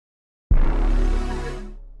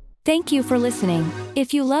Thank you for listening.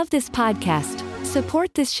 If you love this podcast,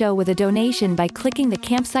 support this show with a donation by clicking the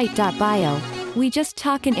campsite.bio, We Just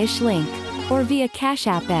Talkin' Ish link, or via Cash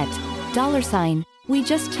App at $, We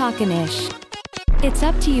Just Talkin' Ish. It's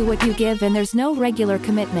up to you what you give and there's no regular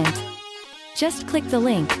commitment. Just click the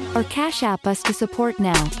link, or Cash App us to support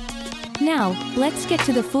now. Now, let's get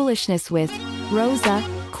to the foolishness with Rosa,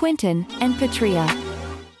 Quentin, and Patria.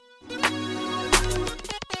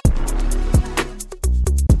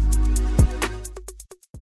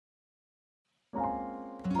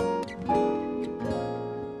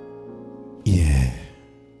 Yeah.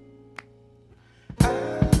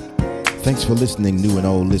 Thanks for listening, new and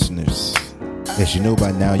old listeners. As you know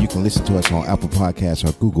by now, you can listen to us on Apple Podcasts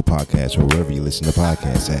or Google Podcasts or wherever you listen to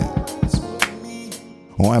podcasts at.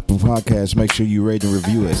 On Apple Podcasts, make sure you rate and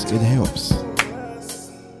review us. It helps.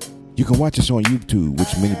 You can watch us on YouTube,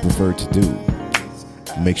 which many prefer to do.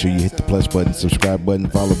 Make sure you hit the plus button, subscribe button,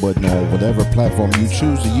 follow button on whatever platform you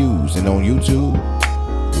choose to use. And on YouTube,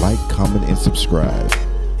 like, comment, and subscribe.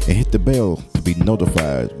 And hit the bell to be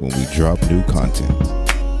notified when we drop new content.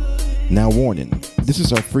 Now warning, this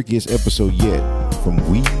is our freakiest episode yet from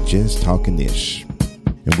We Just Talkin' Ish.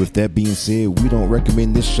 And with that being said, we don't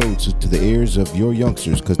recommend this show to the ears of your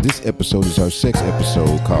youngsters because this episode is our sex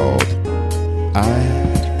episode called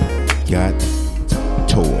I Got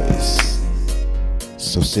Toys.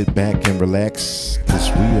 So sit back and relax because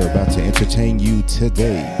we are about to entertain you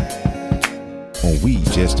today on We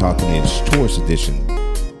Just Talkin' Ish Toys Edition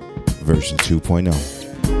version 2.0.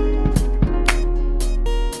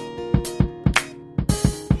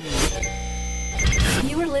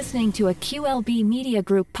 Listening to a QLB Media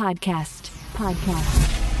Group podcast.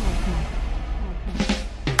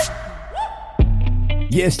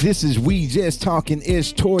 Yes, this is We Just Talkin'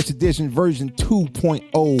 Ish Toys Edition version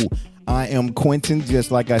 2.0. I am Quentin,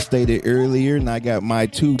 just like I stated earlier, and I got my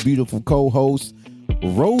two beautiful co-hosts,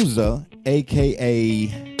 Rosa,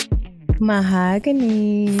 aka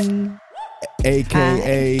Mahogany,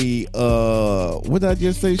 aka what did I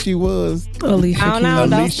just say she was? Alicia Keys.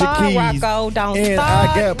 Don't start, Rocco. Don't and start,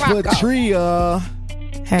 I got Rocco. Patria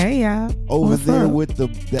Hey y'all. over What's there up? with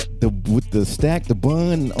the stacked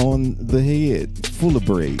bun on the head, full of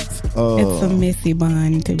braids. It's a messy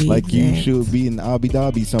bun to be like exact. you should be in Abu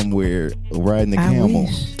Dhabi somewhere riding a camel.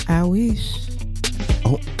 I wish.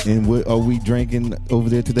 Oh, and what are we drinking over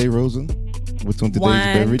there today, Rosa? What's on today's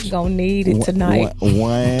Wine. beverage? Gonna need it tonight.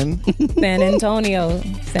 Wine. San Antonio.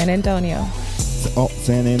 Oh,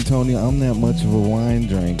 San Antonio. I'm not much of a wine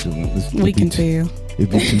drinker. We can tell. It'd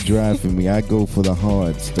be too dry for me. I go for the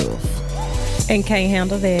hard stuff. And can't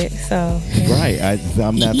handle that. So Right.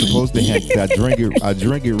 I'm not supposed to have. I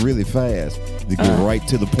drink it really fast to get right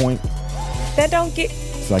to the point, that don't get.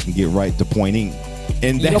 so I can get right to pointing.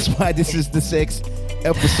 And that's why this is the sex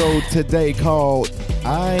episode today called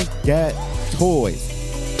I Got Toys.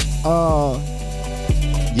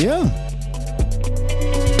 Yeah.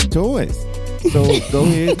 Toys. So go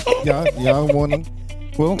ahead. Y'all wanna,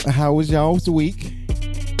 well, how was y'all's week?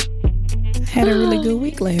 Had a really good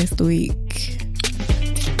week last week.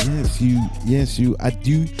 Yes, you. I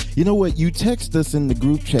do. You know what? You text us in the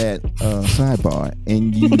group chat sidebar,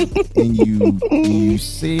 and you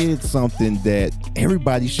said something that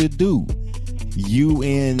everybody should do. You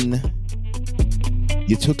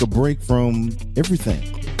took a break from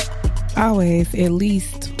everything. Always at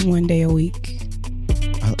least one day a week.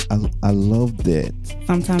 I love that.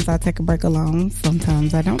 Sometimes I take a break alone.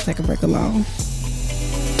 Sometimes I don't take a break alone.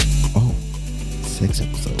 Oh, sex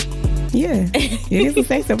episode. Yeah, it is a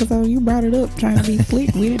sex episode. You brought it up trying to be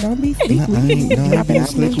slick with it. Don't be slick No, with I it. ain't being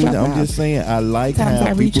slick with it. I'm just saying I like Sometimes how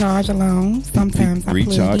I recharge alone. Sometimes I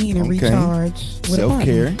plug in and recharge with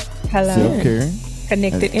self-care. a partner. Hello. Self-care.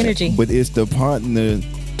 Connected energy. But it's the partner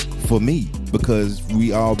for me because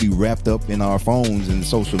we all be wrapped up in our phones and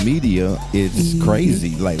social media. It's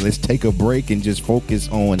crazy. Like, let's take a break and just focus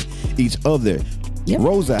on each other. Yep.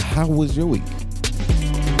 Rosa, how was your week?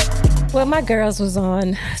 Well, my girls was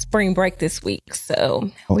on spring break this week,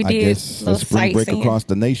 so we I did guess a little a spring break sightseeing. across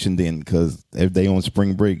the nation then, because if they on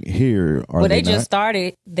spring break here, are Well, they not? just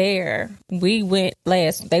started there. We went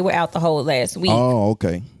last. They were out the whole last week. Oh,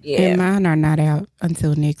 okay. Yeah. And mine are not out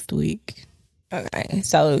until next week. Okay.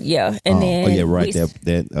 So yeah, and then oh yeah, right. we-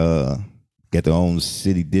 That got their own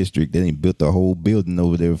city district. They didn't built the whole building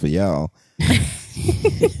over there for y'all.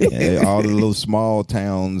 Yeah, all the little small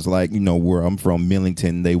towns, like, you know, where I'm from,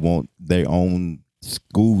 Millington, they want their own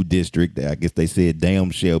school district. I guess they said,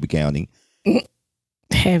 damn Shelby County.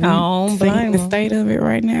 Have I don't you blame seen the them. state of it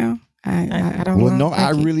right now? I don't Well, know. no, I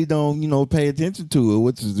really don't, pay attention to it.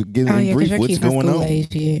 What's getting Oh yeah, brief? because What's going on?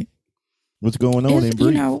 Age yet. What's going on in It's,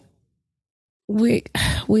 brief?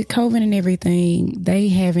 with COVID and everything,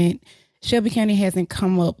 Shelby County hasn't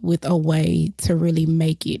come up with a way to really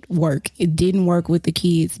make it work. It didn't work with the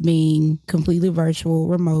kids being completely virtual,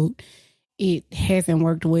 remote. It hasn't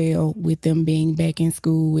worked well with them being back in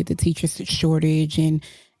school with the teacher shortage and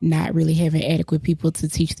not really having adequate people to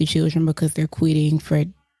teach the children because they're quitting for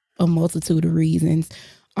a multitude of reasons.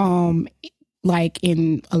 Like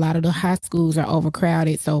in a lot of the high schools are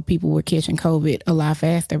overcrowded, so people were catching COVID a lot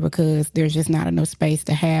faster because there's just not enough space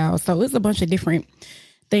to house. So it's a bunch of different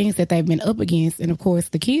things that they've been up against. And of course,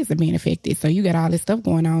 the kids are being affected. So you got all this stuff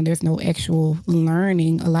going on. There's no actual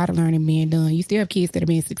learning, a lot of learning being done. You still have kids that are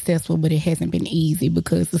being successful, but it hasn't been easy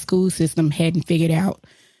because the school system hadn't figured out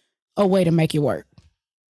a way to make it work.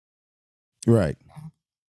 Right.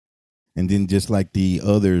 And then just like the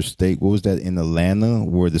other state, what was that in Atlanta,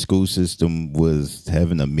 where the school system was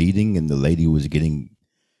having a meeting and the lady was getting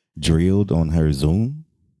drilled on her Zoom?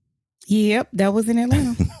 Yep, that was in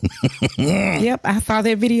Atlanta. Yep, I saw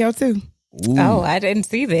that video too. Ooh. Oh, I didn't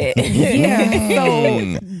see that.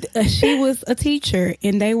 Yeah, so she was a teacher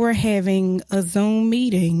and they were having a Zoom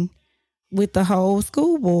meeting with the whole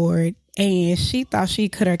school board, and she thought she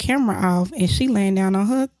cut her camera off and she laying down on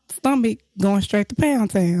her stomach going straight to Pound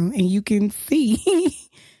Town, and you can see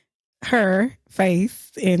her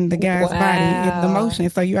face and the guy's body and the motion,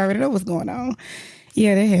 so you already know what's going on.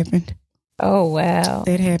 Yeah, that happened. Oh, wow.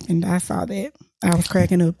 That happened. I saw that. I was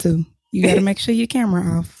cracking up too. You got to make sure your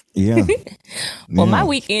camera off. Yeah. Well, my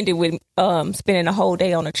week ended with spending a whole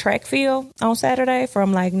day on a track field on Saturday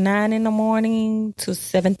from like 9 in the morning to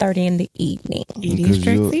 7:30 in the evening. It is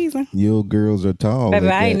track season. Your girls are tall. Baby,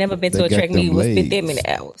 I ain't never been to a track meet with that many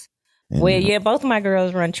hours. Well, yeah, both of my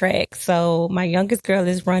girls run track. So my youngest girl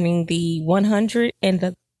is running the 100 and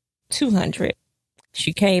the 200.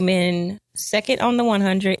 She came in second on the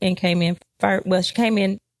 100 and came in first. Well, she came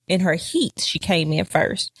in her heat. She came in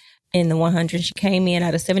first. In the 100, she came in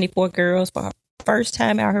out of 74 girls for her first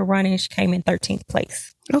time out here running. She came in 13th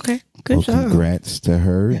place. Okay, good job. Congrats to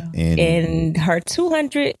her. Yeah. And her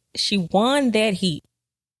 200, she won that heat.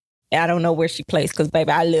 I don't know where she placed because,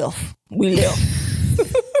 baby, I left. We left.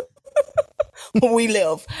 We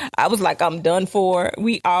left. I was like, I'm done for.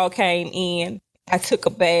 We all came in. I took a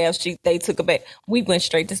bath. They took a bath. We went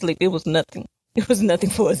straight to sleep. It was nothing. It was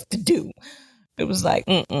nothing for us to do. It was like,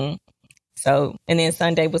 So, and then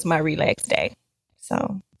Sunday was my relaxed day.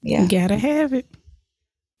 So, yeah. You gotta have it.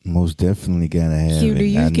 Most definitely gotta have Q, it. do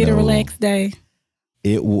you get a relaxed day?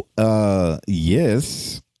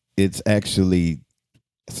 Yes. It's actually,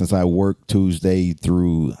 since I work Tuesday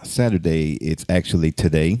through Saturday, it's actually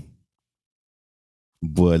today.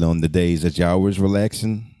 But on the days that y'all was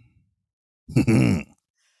relaxing.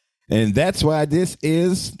 And that's why this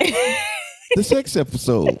is the sex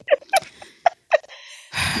episode.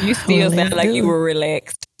 You still sound like you were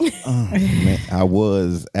relaxed. Man, I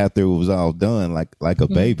was after it was all done, like a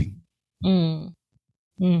baby.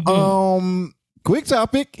 Quick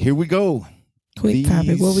topic. Here we go. Quick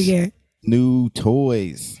topic. What we got? New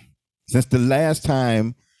toys. Since the last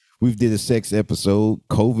time we've did a sex episode,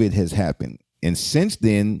 COVID has happened. And since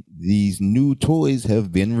then, these new toys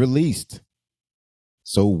have been released.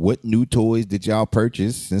 So what new toys did y'all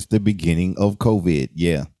purchase since the beginning of COVID?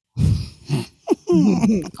 Yeah.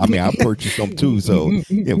 I mean, I purchased them too. So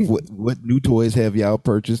what new toys have y'all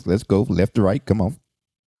purchased? Let's go left to right. Come on.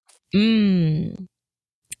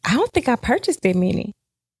 I don't think I purchased that many.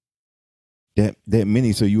 That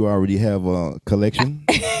many? So you already have a collection?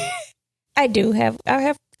 I do have. I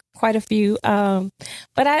have quite a few.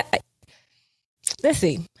 But I let's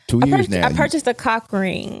see. 2 years now. I purchased a cock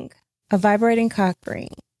ring, a vibrating cock ring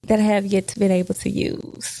that I have yet to be able to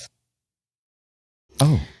use.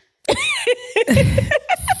 Oh.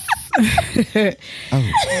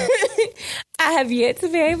 I have yet to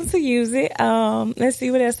be able to use it. Let's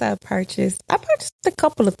see what else I purchased. I purchased a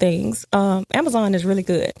couple of things. Amazon is really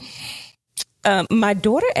good. My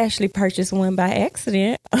daughter actually purchased one by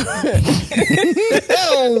accident.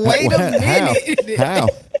 Oh, wait a minute.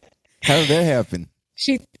 How did that happen?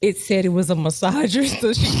 It said it was a massager,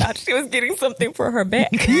 so she thought she was getting something for her back.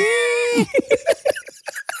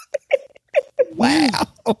 Wow.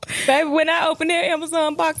 Baby, when I opened their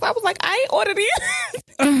Amazon box, I was like, I ain't ordered it.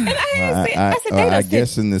 And I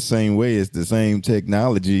guess in the same way, it's the same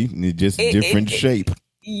technology, just different shape.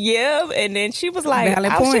 Yeah. And then she was like,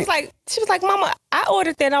 she was like, Mama, I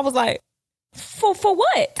ordered that. And I was like, for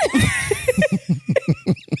what?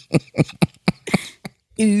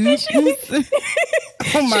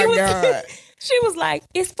 Oh my God. She was like,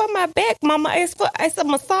 it's for my back, Mama. It's a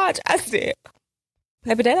massage. I said,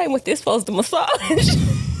 baby, that ain't what this supposed to massage.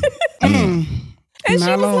 And she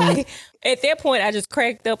was like, at that point, I just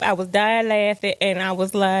cracked up. I was dying laughing, and I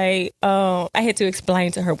was like, I had to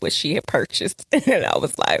explain to her what she had purchased, and I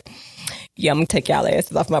was like, "Yeah, I'm gonna take y'all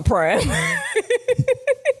asses off my Prime.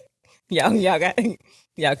 y'all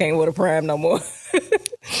can't order Prime no more."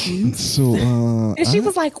 So, and she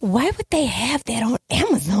was like, "Why would they have that on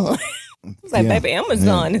Amazon?" I was like, "Baby,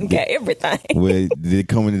 Amazon got everything." Well, did it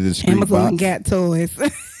come into the street Amazon box? got toys.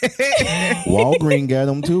 Walgreens got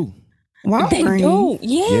them too. They do,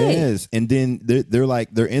 Yes, and then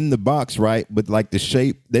they're in the box, right? But like the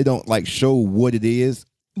shape, they don't like show what it is.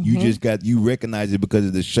 Mm-hmm. You recognize it because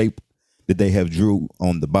of the shape that they have drew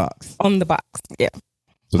on the box. On the box, yeah.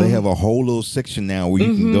 So they have a whole little section now where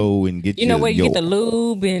you can go and get where you get the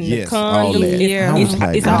lube and the all condoms.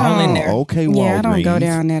 that. It's all in there. Okay, Walgreens. Yeah, I don't go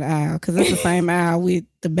down that aisle because it's the same aisle with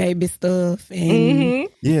the baby stuff and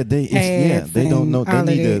they don't know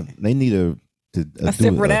they need a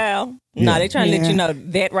separate aisle. Yeah. No, they trying to let you know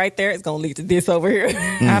that right there is going to lead to this over here.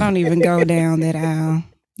 I don't even go down that aisle.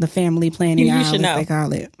 The family planning aisle, should know. They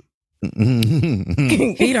call it.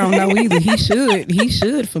 He don't know either. He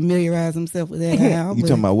should familiarize himself with that aisle. You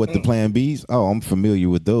talking about what the Plan Bs? Oh, I'm familiar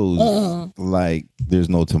with those. Like there's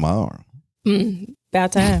no tomorrow.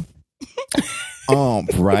 About time.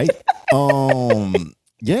 Right.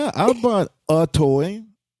 Yeah, I bought a toy,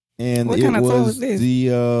 and what it kind of toy was this?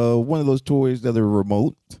 the one of those toys that are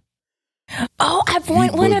remote. Oh, I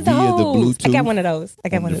want one of those. I got one of those.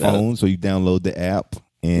 Phone, so you download the app.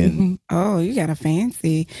 And oh, you got a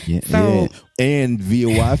fancy. And via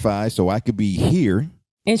Wi-Fi, so I could be here,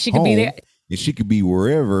 and she could be there, and she could be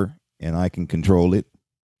wherever, and I can control it.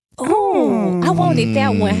 Oh, I wanted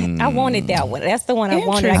that one. That's the one I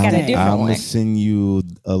wanted. I got a different one. I'm gonna send you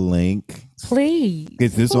a link, please.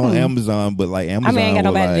 It's this on Amazon, but like Amazon, I ain't got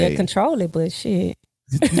nobody to control it, but shit,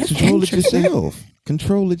 control it yourself.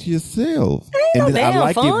 Control it yourself. And then I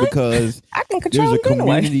like it because I can control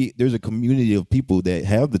there's a community of people that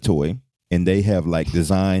have the toy, and they have like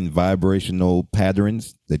designed vibrational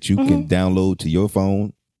patterns that you can download to your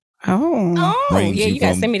phone. Oh, yeah, you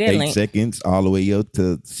gotta send me that 8 link. seconds all the way up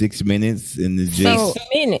to 6 minutes, and it's just 6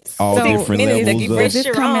 minutes. All different levels. Does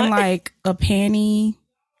this come in like a panty,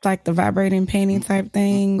 like the vibrating panty type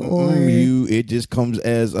thing, or it just comes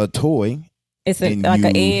as a toy? It's like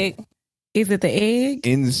an egg. Is it the egg?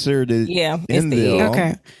 Inserted it's the there. egg.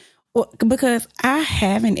 Okay. Well, because I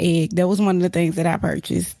have an egg. That was one of the things that I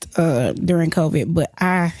purchased during COVID, but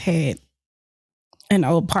I had an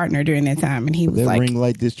old partner during that time, and he was that ring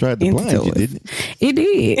light just tried to blind you, didn't it? It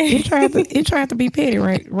did. It tried to be petty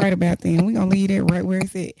right about then. We're gonna leave that right where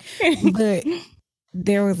it's at. But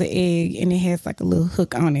there was an egg, and it has like a little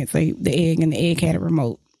hook on it. So the egg had a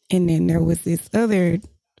remote, and then there was this other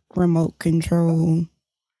remote control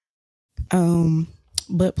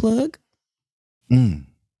butt plug. One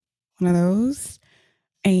of those.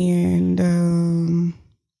 And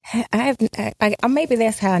maybe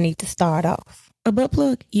that's how I need to start off. A butt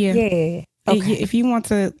plug? Yeah. Yeah. Okay. If you want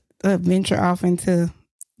to venture off into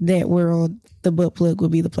that world, the butt plug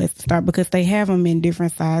would be the place to start because they have them in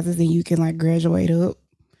different sizes and you can like graduate up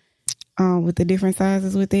with the different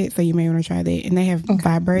sizes with it. So you may want to try that. And they have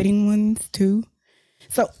vibrating ones too.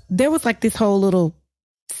 So there was like this whole little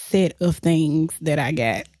set of things that I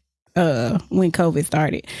got when COVID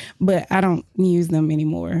started, but I don't use them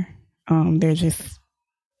anymore. They're just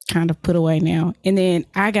kind of put away now. And then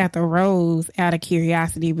I got the Rose out of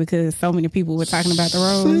curiosity because so many people were talking about the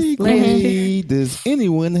Rose. Does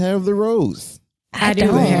anyone have the Rose? I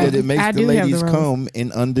do have that. It makes the ladies come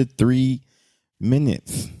in under 3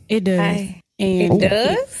 minutes. It does.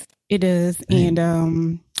 It does.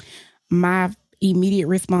 And my immediate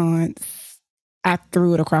response, I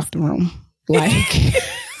threw it across the room. Like,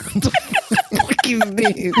 what the fuck is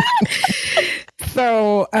this?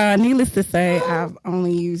 So, needless to say, I've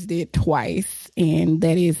only used it twice, and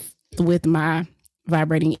that is with my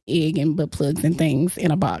vibrating egg and butt plugs and things in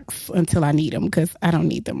a box until I need them because I don't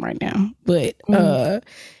need them right now. But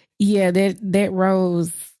yeah, that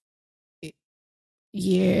Rose,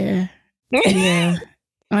 yeah,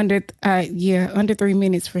 under 3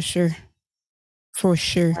 minutes for sure.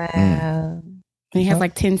 Wow. And it has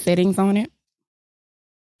like 10 settings on it.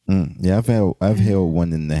 Yeah, I've held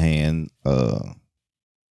one in the hand. So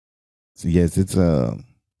yes, it's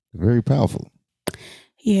very powerful.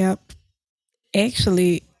 Yep.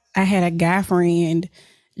 Actually, I had a guy friend,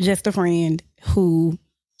 just a friend, who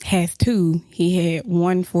has two. He had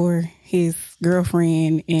one for his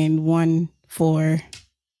girlfriend and one for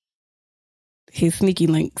his sneaky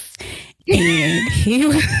links. And he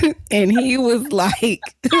was like,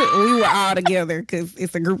 we were all together because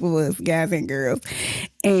it's a group of us, guys and girls.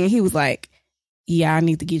 And he was like, yeah, I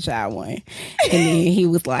need to get y'all one. And then he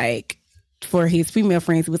was like, for his female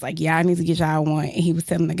friends, he was like, yeah, I need to get y'all one. And he was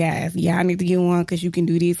telling the guys, yeah, I need to get one because you can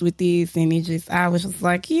do this with this. And I was just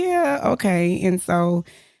like, yeah, okay. And so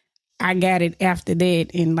I got it after that.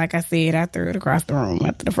 And like I said, I threw it across the room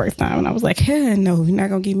after the first time. And I was like, hell no, you're not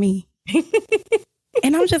going to get me.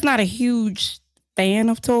 And I'm just not a huge fan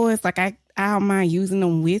of toys. Like, I don't mind using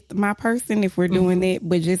them with my person if we're doing that.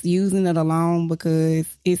 But just using it alone because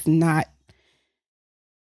it's not.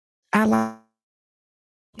 I like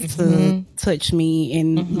to touch me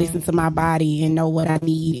and listen to my body and know what I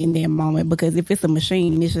need in that moment. Because if it's a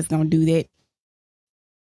machine, it's just going to do that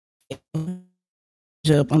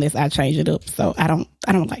unless I change it up. So I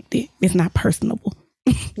don't like that. It's not personable.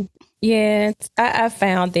 Yeah, I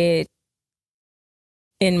found that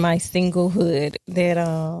in my singlehood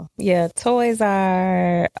that toys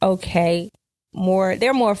are okay.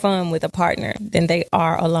 They're more fun with a partner than they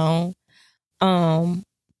are alone.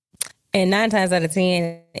 And 9 times out of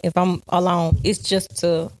 10, if I'm alone, it's just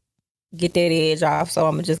to get that edge off. So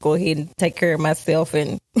I'm gonna just go ahead and take care of myself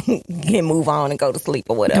and move on and go to sleep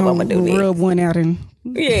or whatever I'm gonna do. Rub one out and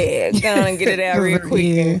go on and get it out real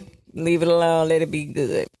quick and leave it alone. Let it be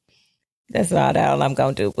good. That's all I'm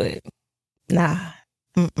gonna do. But nah,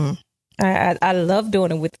 I love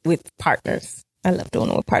doing it with partners. I love doing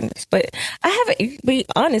it with partners. But I haven't. Be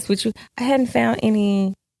honest with you, I hadn't found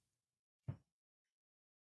any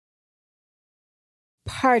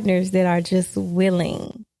partners that are just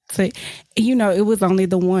willing. So, it was only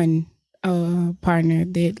the one partner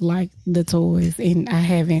that liked the toys, and I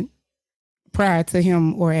haven't, prior to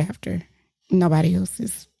him or after, nobody else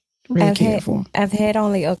is really cared for. I've had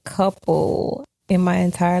only a couple in my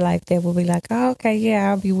entire life that will be like, oh, okay, yeah,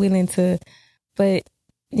 I'll be willing to, but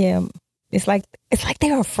yeah, it's like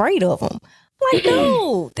they're afraid of them. I'm like,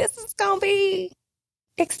 no, this is gonna be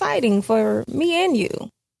exciting for me and you.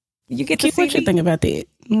 You get to see what you think about that.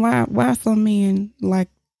 Why some men, like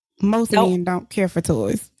most men, don't care for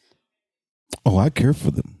toys? Oh, I care for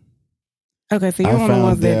them. Okay, so you're one of the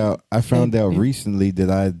ones that I found out recently that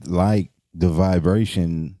I like the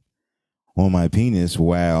vibration on my penis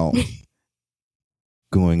while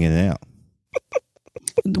going in and out.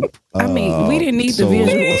 I mean, we didn't need the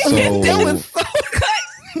visual. That was so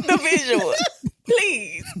cut the visual.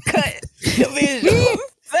 Please cut the visual,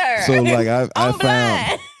 sir. So like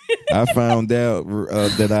I found out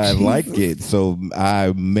that I like it, so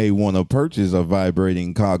I may want to purchase a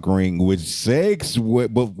vibrating cock ring with sex.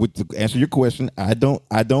 But to answer your question, I don't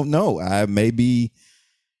know.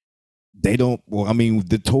 They don't. Well, I mean,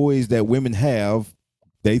 the toys that women have,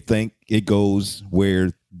 they think it goes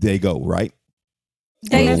where they go, right?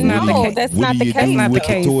 That's not the case. That's not the case. With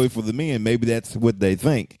the toy for the men, maybe that's what they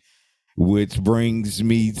think. Which brings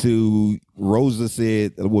me to Rosa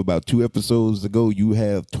said, about 2 episodes ago, you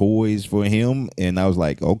have toys for him, and I was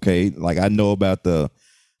like, okay, like I know about the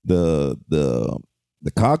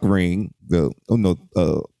cock ring, the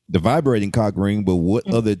vibrating cock ring, but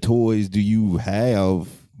what other toys do you have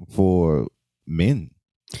for men?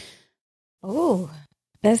 Oh,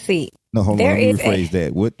 let's see. No, hold on, let me rephrase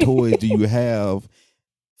that. What toys do you have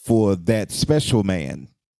for that special man?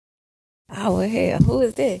 Oh, well, hell, who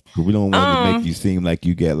is that? We don't want to make you seem like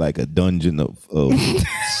you got like a dungeon of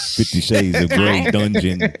 50 Shades of Grey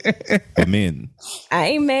dungeon for men. I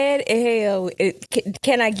ain't mad at hell.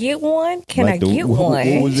 Can I get one? I get one?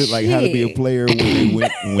 What was it like? Shit. How to Be a Player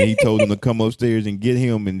when he told him to come upstairs and get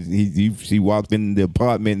him, and she walked in the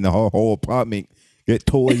apartment, and the whole apartment got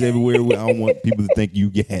toys everywhere. I don't want people to think you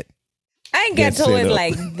get. I ain't got toys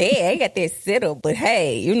like that. I ain't got that set up, but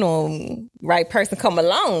hey, right person come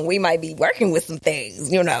along, we might be working with some things,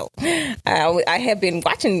 I have been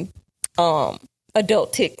watching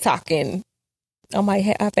adult TikTok, and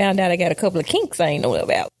I found out I got a couple of kinks I ain't know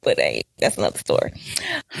about, but hey, that's another story.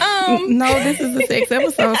 No, this is the 6th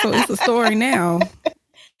episode, so it's a story now.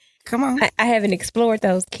 Come on. I haven't explored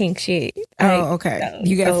those kinks yet. Oh, okay.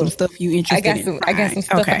 You got some stuff you interested in. I got some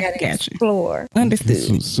stuff I got to explore.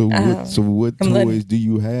 Understood. So what toys do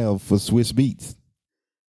you have for Swiss Beats?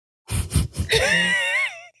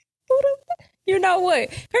 You know what?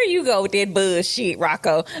 Here you go with that bullshit,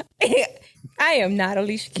 Rocco. I am not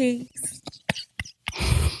Alicia Keys.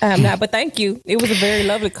 I'm not, but thank you. It was a very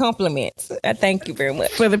lovely compliment. I thank you very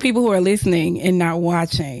much. For the people who are listening and not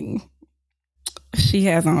watching, she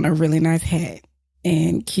has on a really nice hat,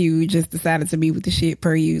 and Q just decided to be with the shit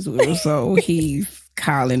per usual, so he's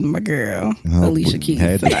calling my girl Alicia Keys.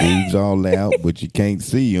 Had the boobs all out, but you can't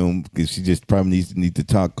see them because she just probably needs to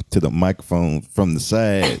talk to the microphone from the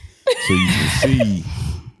side so you can see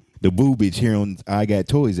the boobage here on I Got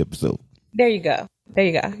Toys episode. There you go. There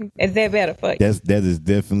you go. Is that better for you? That is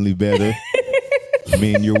definitely better.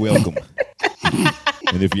 Man, you're welcome.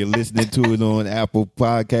 And if you're listening to it on Apple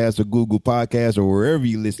Podcasts or Google Podcasts or wherever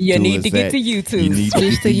you listen to us, you need to get to YouTube. You need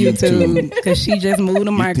Switch to YouTube because she just moved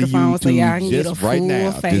the microphone so y'all can get a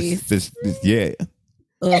full face. Yeah.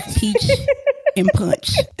 Of Peach and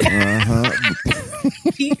Punch.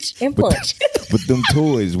 Peach and Punch. But them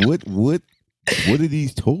toys, what are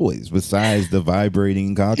these toys besides the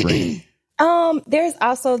vibrating cock ring? There's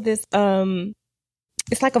also this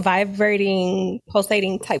it's like a vibrating,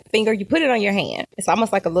 pulsating type finger. You put it on your hand. It's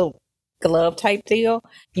almost like a little glove type deal.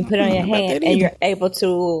 You put it on your hand and you're able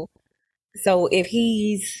to. So if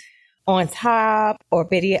he's on top or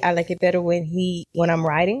video, I like it better when I'm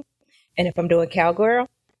riding. And if I'm doing cowgirl,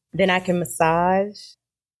 then I can massage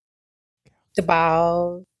the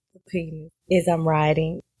balls, the penis as I'm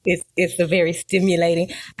riding. It's a very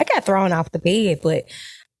stimulating. I got thrown off the bed, but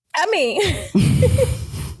I mean,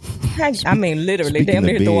 literally, damn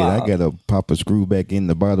near the wall. I got to pop a screw back in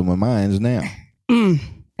the bottom of mine now.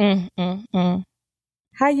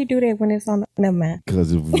 How you do that when it's on? Never mind.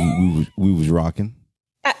 Because we was rocking.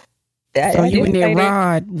 So you and that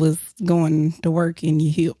rod was going to work in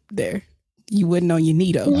your hip there. You wasn't on your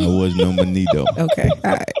Nito. I wasn't on my Nito. Okay,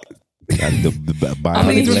 all right.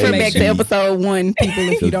 Please refer back to episode 1, people,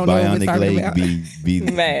 if you don't know what we're talking about. Be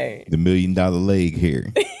the $1 million leg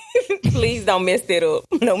here. Please don't mess it up.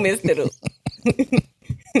 Don't mess it up.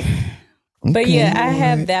 But yeah, I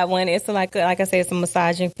have that one. It's like I said, it's a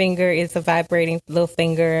massaging finger. It's a vibrating little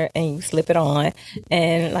finger, and you slip it on.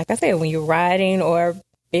 And like I said, when you're riding, or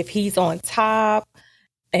if he's on top,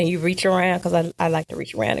 and you reach around, because I like to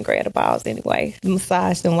reach around and grab the balls anyway,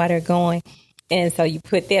 massage them while they're going. And so you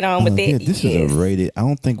put that on with that. Yeah, this is a rated. I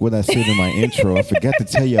don't think what I said in my intro. I forgot to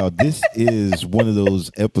tell y'all. This is one of those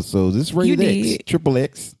episodes. It's rated X, triple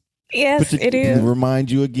X. Yes, it is. Remind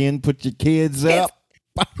you again. Put your kids up.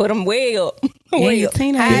 Put them way up. Way up.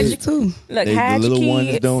 Teenagers too. Look, the little kids.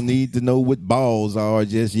 ones don't need to know what balls are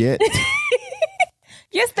just yet.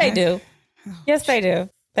 Yes, they do. Yes, they do.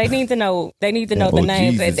 They need to know. They need to know the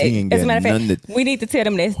names. Jesus, as a matter of fact, we need to tell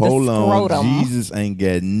them that's the scrotum. Jesus ain't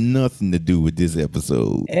got nothing to do with this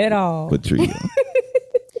episode at all. Patria.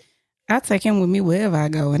 I take him with me wherever I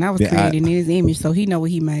go, and I was created in his image, so he know what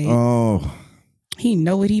he made. Oh, he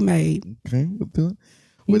know what he made. Okay,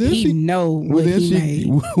 what else he know what he made.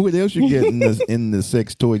 What else you get in the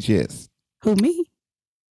sex toy chest? Who, me?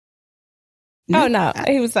 Oh no,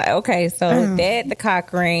 he was like, okay, so the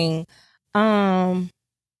cock ring.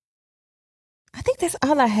 I think that's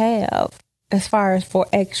all I have as far as for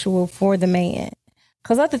the man.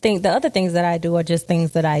 Because the other things that I do are just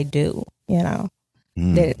things that I do,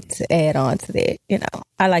 that to add on to that,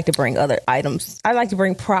 I like to bring other items. I like to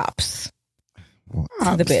bring props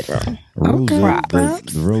to the bedroom.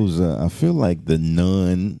 Rosa, I feel like the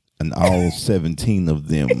nun and all 17 of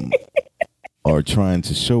them are trying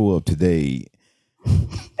to show up today.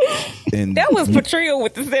 And that was Patria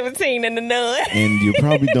with the 17 and the nun. And you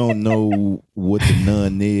probably don't know what the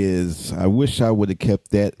nun is. I wish I would have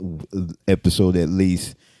kept that episode at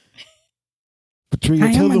least.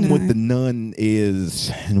 Patria, tell them what the nun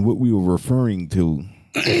is and what we were referring to.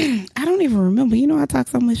 I don't even remember. I talk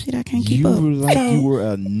so much shit I can't keep up. You were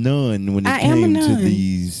a nun when it came to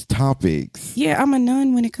these topics. Yeah, I'm a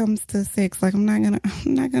nun when it comes to sex. Like I'm not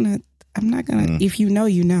gonna if you know,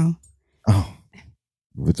 you know. Oh.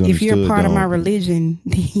 If you're a part of my religion,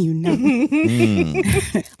 then you know.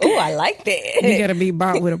 Oh, I like that. You gotta be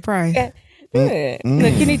bought with a price. Look,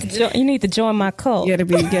 you need to join my cult. You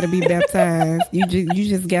gotta be baptized. You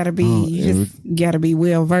just gotta be gotta be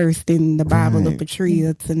well versed in the Bible of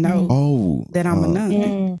Patria to know that I'm a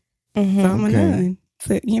nun. So I'm a nun.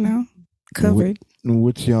 So, covered.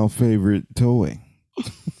 What's y'all favorite toy?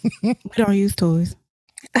 We don't use toys.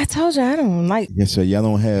 I told you I don't like. Yes, so y'all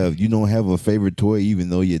don't have a favorite toy, even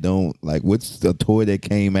though you don't like. What's the toy that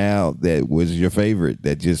came out that was your favorite?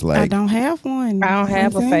 That just like I don't have one. I don't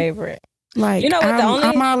have a favorite. Like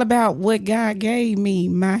I'm all about what God gave me: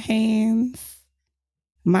 my hands,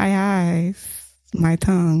 my eyes, my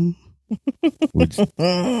tongue. Which none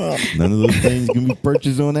of those things can be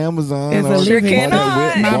purchased on Amazon. It's a living,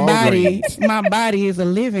 my body is a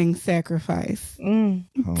living sacrifice to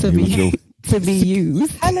be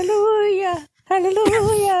used. Hallelujah.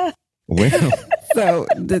 Hallelujah. Well, so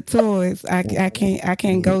the toys, I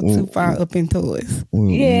can't go too far up in toys.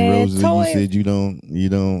 Rosa, toys. You said you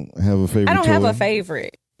don't have a favorite. I don't toy? have a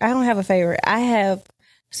favorite. I have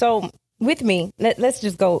so with me. Let's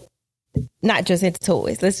just go. Not just into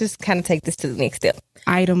toys. Let's just kind of take this to the next step.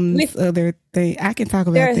 Items, other things. I can talk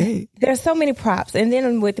about that. There's so many props, and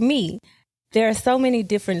then with me, there are so many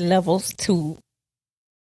different levels to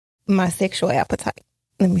my sexual appetite.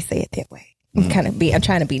 Let me say it that way. I'm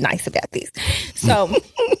trying to be nice about this. So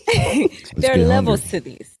there are levels to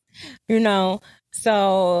this, you know.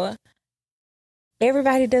 So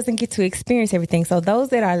everybody doesn't get to experience everything. So those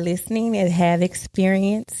that are listening and have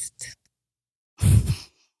experienced,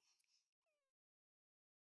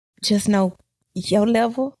 just know your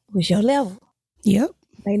level was your level. Yep.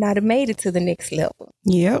 May not have made it to the next level.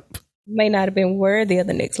 Yep. May not have been worthy of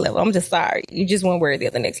the next level. I'm just sorry. You just weren't worthy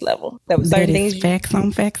of the next level. There were certain things facts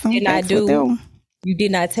on facts on did not do. You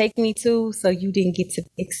did not take me to, so you didn't get to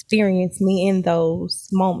experience me in those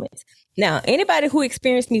moments. Now, anybody who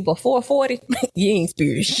experienced me before 40, you ain't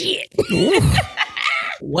experienced shit.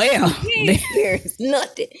 Well, you ain't experienced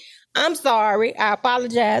nothing. I'm sorry. I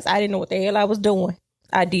apologize. I didn't know what the hell I was doing.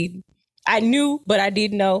 I didn't. I knew, but I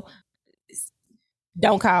didn't know.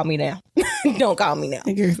 Don't call me now. Don't call me now.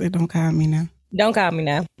 The girl said, don't call me now. Don't call me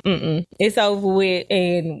now. It's over with.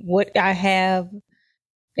 And what I have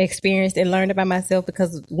experienced and learned about myself,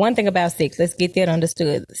 because one thing about sex, let's get that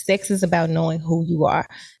understood. Sex is about knowing who you are.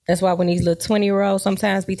 That's why when these little 20-year-olds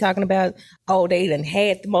sometimes be talking about, oh, they done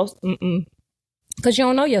had the most, because you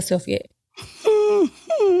don't know yourself yet. You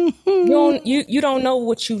don't know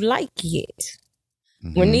what you like yet.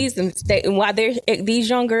 When these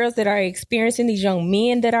young girls that are experiencing, these young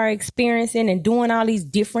men that are experiencing and doing all these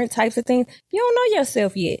different types of things, you don't know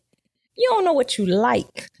yourself yet. You don't know what you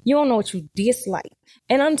like. You don't know what you dislike.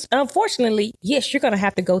 And unfortunately, yes, you're going to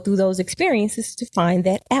have to go through those experiences to find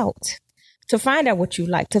that out. To find out what you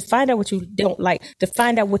like, to find out what you don't like, to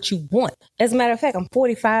find out what you want. As a matter of fact, I'm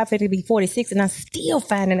 45, it'll be 46, and I'm still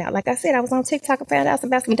finding out. Like I said, I was on TikTok and found out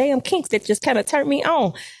about some damn kinks that just kind of turned me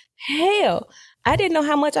on. Hell, I didn't know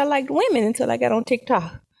how much I liked women until I got on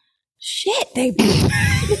TikTok. Shit, they be.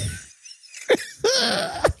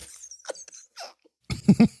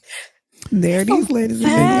 There these ladies.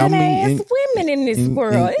 Fine-ass women in this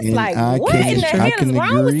world. It's like, what in the hell is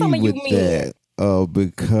wrong with some of you men?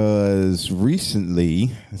 Because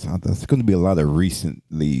recently, there's going to be a lot of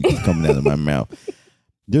recently coming out of my mouth.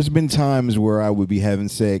 There's been times where I would be having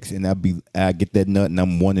sex and I get that nut and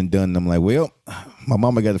I'm one and done. And I'm like, well, my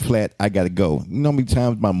mama got a flat. I got to go. You know how many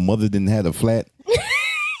times my mother didn't have a flat?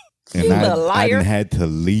 And I didn't had to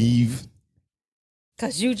leave.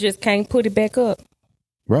 Because you just can't put it back up.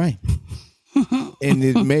 Right. And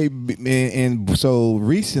it may be, and so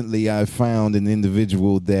recently I found an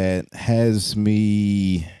individual that has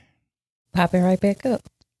me popping right back up.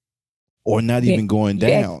 Or not even going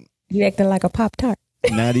down. You acting like a Pop-Tart.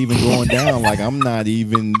 Not even going down. Like I'm not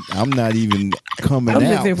even coming out. I'm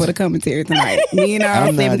just here for the commentary tonight. Me and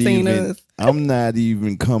our 17 I'm not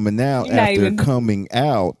even coming out after coming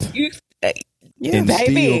out. And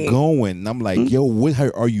still going. I'm like, yo, what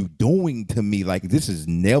are you doing to me? Like, this has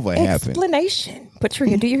never happened. Explanation.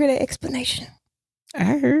 Patria, do you hear that explanation? I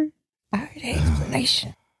heard the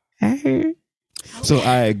explanation. I heard. So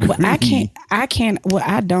I agree. Well,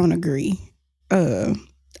 I don't agree.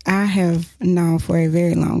 I have known for a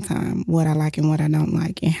very long time what I like and what I don't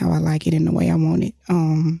like and how I like it and the way I want it.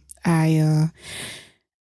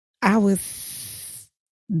 I was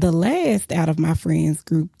the last out of my friends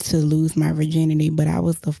group to lose my virginity, but I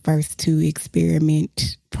was the first to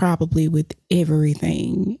experiment probably with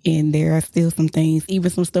everything. And there are still some things, even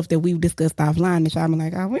some stuff that we've discussed offline that I'm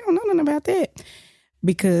like, oh, we don't know nothing about that.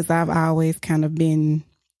 Because I've always kind of been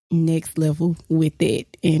next level with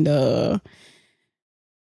it. And I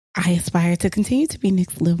aspire to continue to be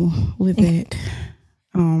next level with that.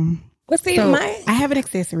 I have an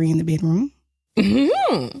accessory in the bedroom.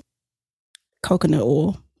 Mm-hmm. Coconut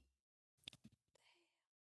oil. What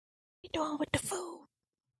you doing with the food?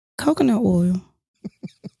 Coconut oil.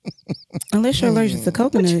 Unless you're allergic to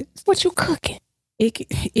coconut. What you cooking?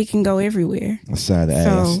 It can go everywhere. Inside the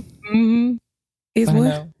ass. It's I what?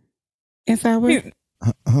 know. Inside what?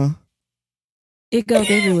 It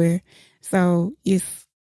goes everywhere. So it's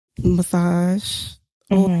massage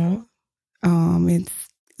oil. It's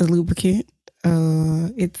a lubricant.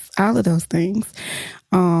 It's all of those things.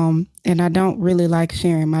 And I don't really like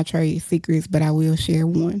sharing my trade secrets, but I will share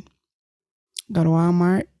one. Go to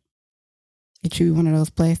Walmart, get you one of those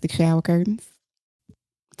plastic shower curtains.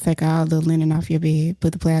 Take all the linen off your bed,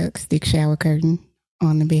 put the plastic shower curtain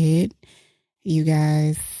on the bed. You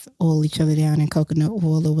guys oil each other down in coconut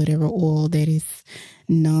oil or whatever oil that is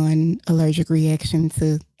non-allergic reaction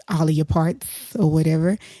to all of your parts or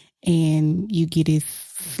whatever. And you get as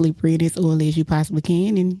slippery and as oily as you possibly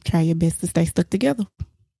can and try your best to stay stuck together.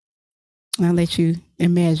 I'll let you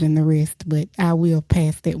imagine the rest, but I will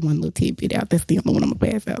pass that one little tidbit out. That's the only one I'm going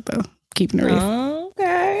to pass out, though. Keeping the rest.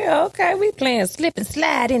 Okay. We playing slip and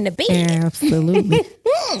slide in the bed. Absolutely.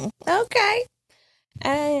 Okay.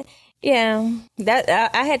 Yeah.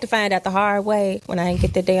 That I had to find out the hard way when I didn't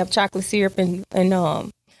get the damn chocolate syrup and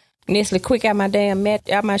Nestle Quick out my damn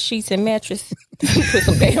out my sheets and mattress. Put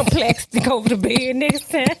some damn plastic over the bed next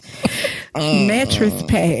time. Mattress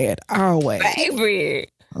pad, always. Favorite.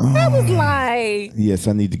 I was like, yes,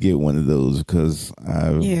 I need to get one of those because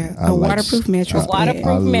a waterproof mattress.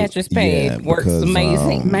 Waterproof mattress pad works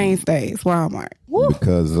amazing. Mainstays, Walmart.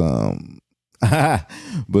 Because I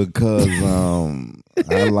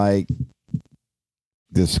like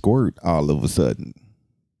the squirt all of a sudden.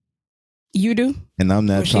 You do? And I'm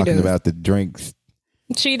not talking about the drinks.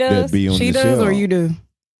 She does. That be on she the does, shelf. or you do?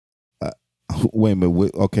 Wait a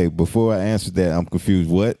minute. Okay, before I answer that, I'm confused.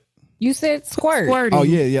 What? You said squirt. Squirting. Oh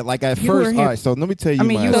yeah. Like at first. All right. So let me tell you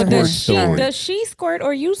my squirt story. Does she squirt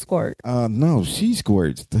or you squirt? No, she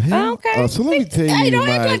squirts. The hell? Okay. So let me tell you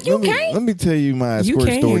let me tell you my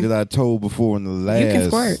squirt story that I told before in the last. You can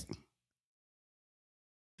squirt.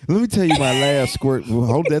 Let me tell you my last squirt.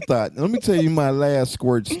 Hold that thought. Let me tell you my last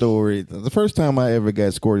squirt story. The first time I ever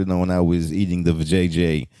got squirted on, I was eating the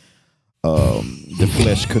JJ, the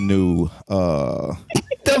flesh canoe.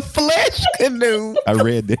 The flesh canoe. I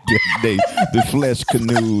read that the other day. The flesh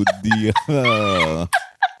canoe.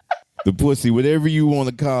 The pussy, whatever you want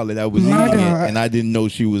to call it. I was eating it, and I didn't know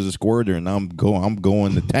she was a squirter. And I'm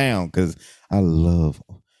going to town because I love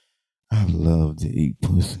to eat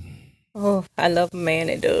pussy. Oh, I love a man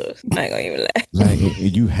that does. I ain't gonna even lie. Like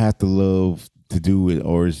you have to love to do it,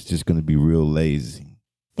 or it's just gonna be real lazy.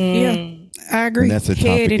 Yeah, I agree. And that's a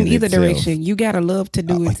head in either itself. direction. You gotta love to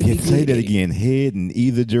do it. I can't say that again. Head in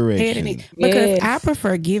either direction. Because I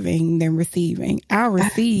prefer giving than receiving. I'll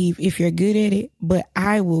receive if you're good at it, but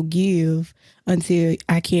I will give until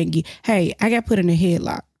I can't give. Hey, I got put in a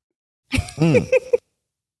headlock.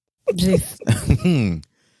 Just.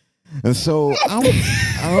 And so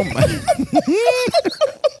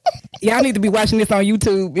y'all need to be watching this on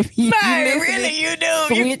YouTube. If you really, you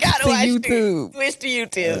do. You gotta watch YouTube. Switch to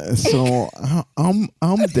YouTube. So I'm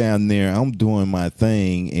down there. I'm doing my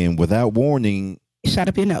thing, and without warning, shot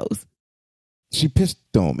up your nose. She pissed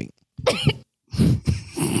on me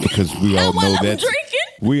because we all know that.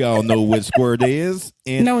 We all know what squirt is.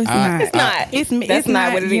 And no, it's not. It's not. It's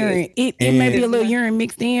not what it urine. It may be a little urine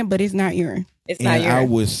mixed in, but it's not urine. It's not urine. I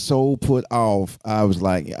was so put off. I was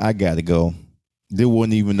like, I gotta go. There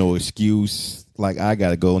wasn't even no excuse. Like, I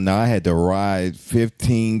gotta go. Now I had to ride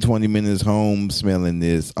 15, 20 minutes home smelling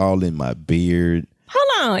this all in my beard.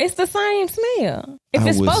 Hold on, it's the same smell. If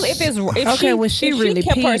she really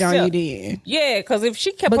peed on you then. Yeah, because if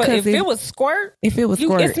she kept if it was squirt, it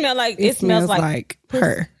smells like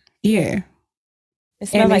her. Yeah. It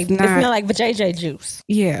smells like vajayjay juice.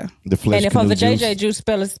 Yeah. The flesh. And if her vajayjay juice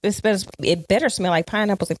it better smell like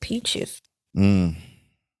pineapples and peaches. Well,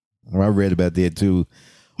 I read about that too.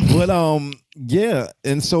 But yeah,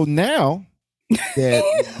 and so now that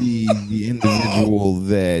the individual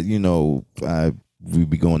that we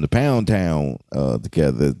be going to Pound Town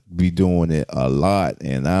together, be doing it a lot,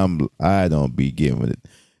 and I don't be giving it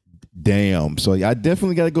damn. So I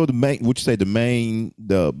definitely got to go to mainstays.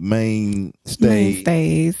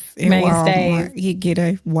 Walmart. You get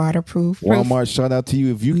a waterproof. Walmart, shout out to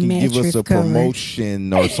you if you can give us a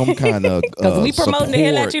promotion or some kind of because we promoting the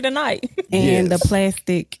hell at you tonight. And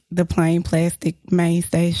the plain plastic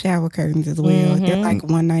mainstay shower curtains as well. They're like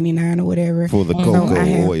 $1.99 or whatever for the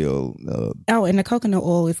coconut oil. And the coconut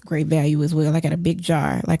oil is great value as well. I got a big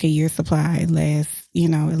jar, like a year's supply. It lasts a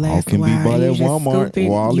while. Can be bought at Walmart.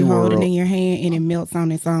 You hold it in your hand and it melts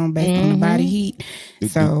on its own based on the body heat.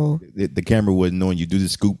 So the camera wasn't knowing you do the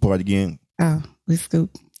scoop part again. Oh, we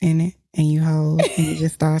scoop in it and you hold and it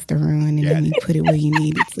just starts to run and then you put it where you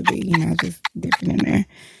need it to be. Just dip it in there.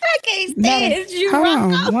 I can't stand you, Hold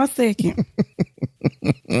Rocco. on 1 second.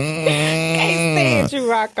 Can't stand you,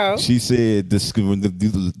 Rocco. She said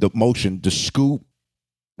the motion, the scoop.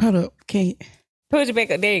 Hold up, Kate. Put your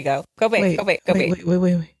back up. There you go. Go back. Go back.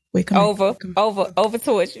 Wait. Come over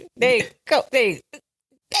towards you. There you go. There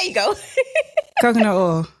you go. Coconut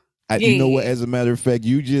oil. You know what? As a matter of fact,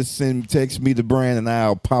 you just text me the brand, and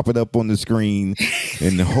I'll pop it up on the screen,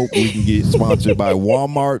 and hope we can get sponsored by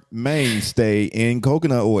Walmart Mainstay and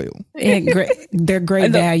coconut oil. And they're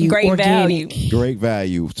great value, organic, great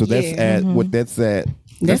value. So that's at what that's at.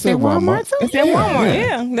 That's at Walmart. It's at Walmart.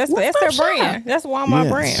 Yeah, that's their brand. That's Walmart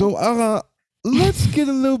brand. So let's get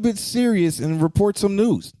a little bit serious and report some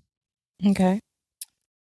news. Okay.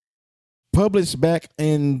 Published back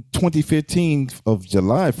in 2015 of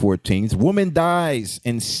July 14th, woman dies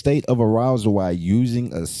in state of arousal while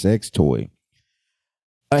using a sex toy.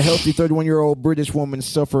 A healthy 31-year-old British woman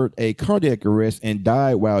suffered a cardiac arrest and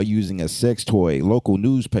died while using a sex toy. Local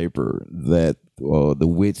newspaper that the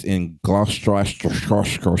Wits in Gloucester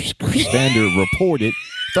Standard reported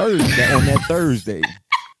Thursday.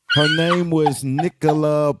 Her name was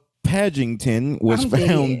Nicola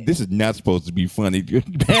Padgington. This is not supposed to be funny.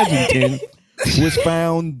 Padgington was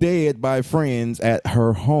found dead by friends at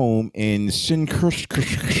her home in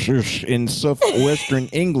Shincursh in southwestern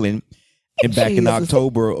England. And back in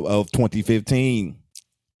October of 2015,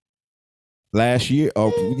 last year.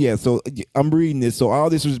 So I'm reading this. So all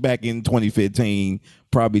this was back in 2015,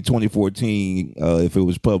 probably 2014, if it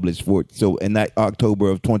was published for. So in that October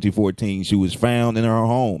of 2014, she was found in her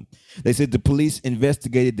home. They said the police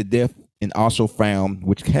investigated the death and also found,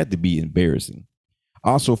 which had to be embarrassing,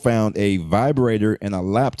 also found a vibrator and a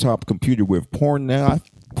laptop computer with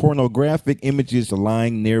pornographic images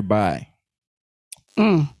lying nearby.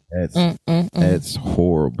 That's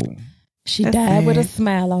horrible. She died with a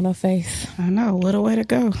smile on her face. I know. What a way to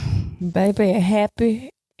go. Baby, happy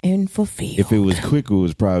and fulfilled. If it was quicker, it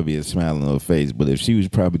was probably a smile on her face. But if she was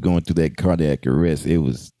probably going through that cardiac arrest, it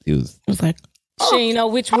was like, she didn't know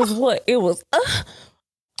which was what. It was, oh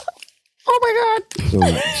my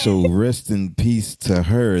God. So rest in peace to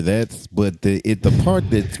her. But the part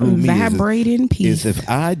that threw me vibrate in peace. Is if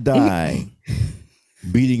I die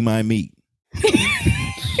beating my meat.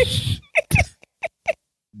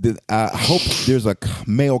 I hope there's a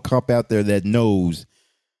male cop out there that knows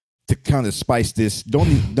to kind of spice this.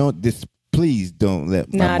 Please don't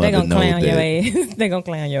let my mother know that. They're gonna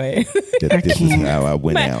clown your ass. This is how I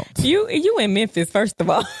went out. You in Memphis, first of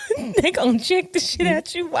all. They gonna check the shit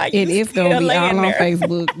out you while you. It's gonna be all on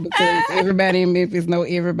Facebook because everybody in Memphis know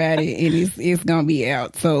everybody, and it's gonna be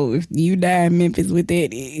out. So if you die in Memphis with that,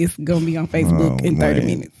 it's gonna be on Facebook in 30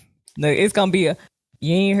 minutes. No, it's gonna be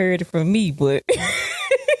you ain't heard it from me, but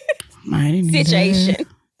situation.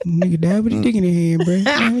 Nigga died with a dick in his hand, bro.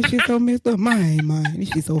 Man, shit so messed up. Mine. This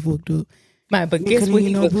shit so fucked up. Man, but guess what?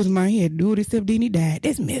 He put my head, dude. Except then he died.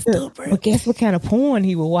 That's messed up, bro. But guess what kind of porn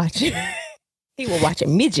he was watching? He was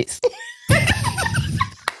watching midgets.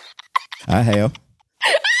 I have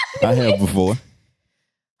before.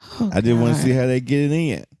 I just want to see how they get it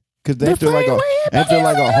in. Because after like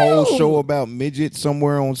a whole show about midgets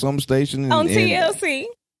somewhere on some station on TLC.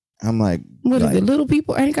 I'm like, what is it? Little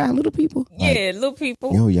people? Ain't got little people? Yeah, little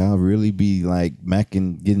people. Yo, y'all really be like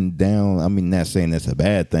getting down. I mean, not saying that's a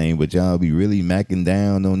bad thing, but y'all be really macking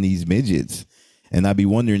down on these midgets. And I be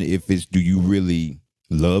wondering if do you really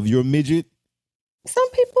love your midget?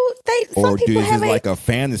 Some people is it like a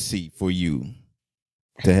fantasy for you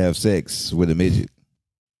to have sex with a midget?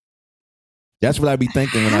 That's what I be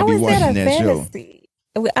thinking when I be watching that show.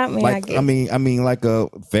 I mean, like a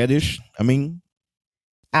fetish.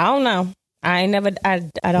 I don't know. I ain't never. I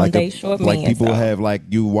don't date short men. Like people have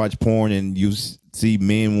you watch porn and you see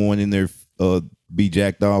men wanting their be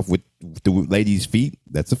jacked off with the ladies' feet.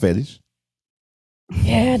 That's a fetish.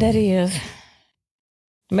 Yeah, that is.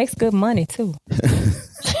 Makes good money too.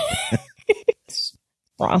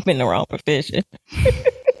 I'm in the wrong profession.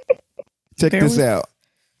 Check this out.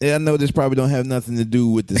 I know this probably don't have nothing to do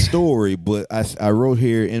with the story, but I wrote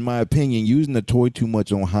here, in my opinion, using the toy too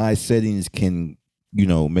much on high settings can,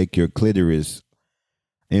 make your clitoris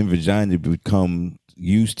and vagina become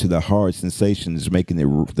used to the hard sensations, making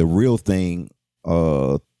it the real thing.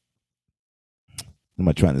 What am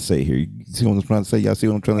I trying to say here? You see what I'm trying to say? Y'all see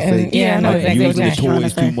what I'm trying to say? Yeah, I know exactly using the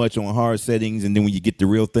toys too much on hard settings, and then when you get the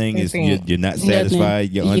real thing, you're not satisfied.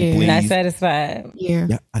 You're unpleased. Not satisfied.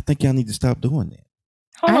 Yeah. I think y'all need to stop doing that.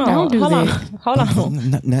 Hold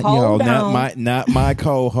on. Not y'all. Not my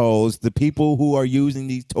co-host. The people who are using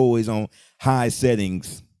these toys on high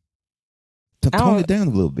settings. To tone it down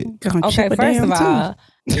a little bit. Okay, first of all,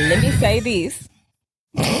 let me say this.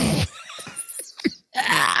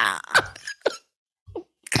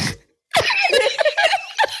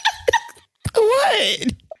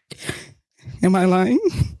 What? Am I lying?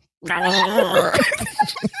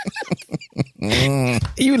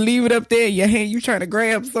 You leave it up there in your hand, you trying to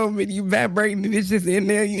grab something, you vibrating, and it's just in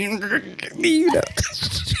there.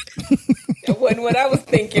 That wasn't what I was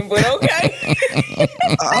thinking, but okay.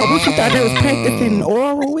 What you thought that was practicing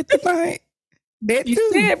oral with the thing? That you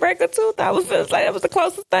said break a tooth. I was feeling like that was the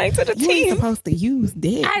closest thing to the teeth. You ain't supposed to use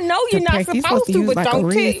that. I know you're not supposed to, use but like don't a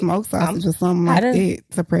red smoke sausage or something like that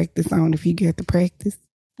to practice on if you get to practice.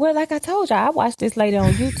 Well, like I told y'all, I watched this lady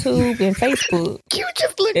on YouTube and Facebook. You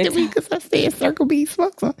just looked at me because I said circle B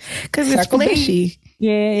smoke sauce because it's fleshy.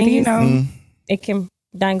 Yeah, it is. It can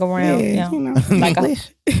dangle around. Yeah, like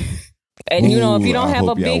and if you don't have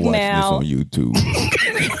a big mouth on YouTube.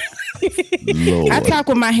 Lord. I talk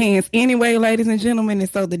with my hands anyway, ladies and gentlemen, and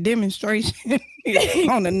so the demonstration is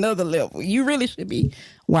on another level. You really should be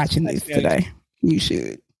watching this today. You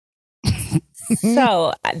should.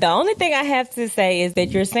 So the only thing I have to say is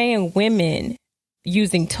that you're saying women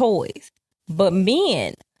using toys, but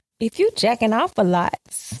men, if you jacking off a lot,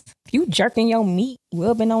 if you jerking your meat,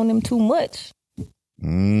 rubbing on them too much,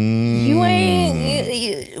 you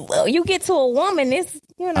ain't. Well, you get to a woman, it's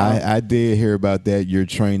I did hear about that. You're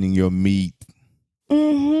training your meat.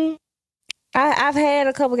 Mm-hmm. I've had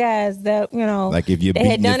a couple guys that like if you're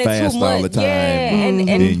beating it fast all the time, and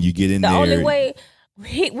then you get in there. The only way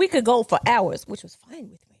we could go for hours, which was fine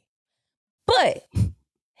with me, but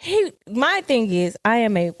my thing is, I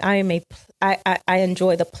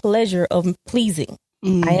enjoy the pleasure of pleasing.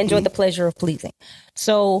 Mm-hmm. I enjoy the pleasure of pleasing.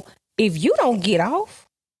 So if you don't get off,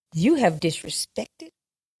 you have disrespected,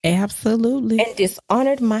 absolutely, and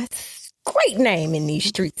dishonored my great name in these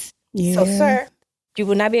streets. Yeah. So, sir, you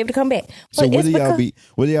will not be able to come back. So what do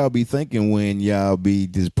y'all be thinking when y'all be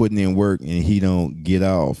just putting in work and he don't get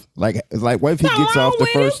off? Like what if he gets off the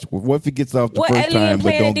first? What if he gets off the first time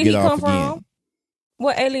but don't get off again?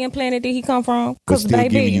 What alien planet did he come from? But still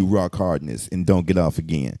giving you rock hardness and don't get off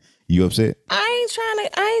again. You upset? I ain't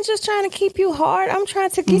just trying to keep you hard. I'm trying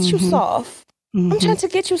to get you soft. I'm trying to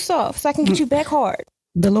get you soft so I can get you back hard.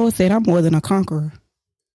 The Lord said, I'm more than a conqueror.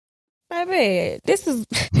 Baby, this is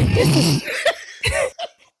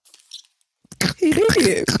He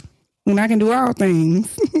did. When I can do all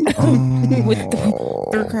things through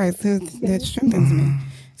Christ that strengthens me.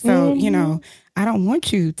 So, I don't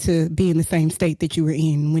want you to be in the same state that you were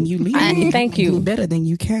in when you leave. Thank you. Do better than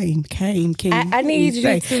you came. I need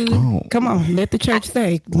you to. Come on, let the church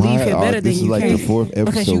say, leave here better than you came. This is like the fourth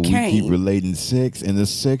episode. We keep relating sex in the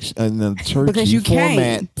church because you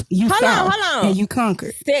format. You hold on. And you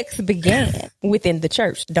conquered. Sex began within the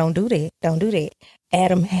church. Don't do that.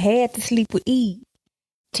 Adam had to sleep with Eve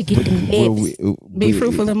to get them eggs. Be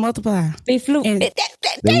fruitful and multiply. Be fruitful.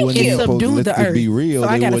 They weren't even subdue the earth. Be real. So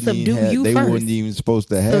I gotta subdue you first. They weren't even supposed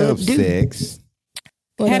to have sex.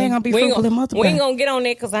 How they gonna be fruitful and multiply? We ain't gonna get on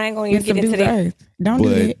that because I ain't gonna even get into that. Don't do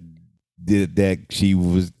it. Did that? She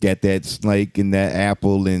got that snake and that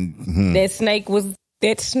apple and that snake was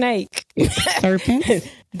that snake serpent.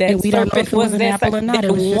 That we don't know if it was an apple or not.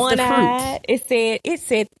 It was just the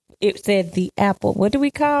fruit. It said the apple. What do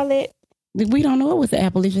we call it? We don't know it was an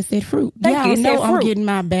apple. It just said fruit. Y'all know I'm getting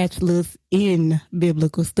my bachelor's in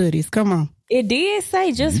biblical studies. Come on. It did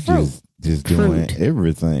say just fruit. Just doing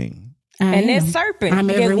everything. And that serpent. I'm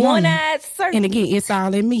every one-eyed serpent. And again, it's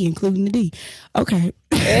all in me, including the D. Okay.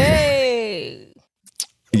 Hey.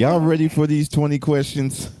 Y'all ready for these 20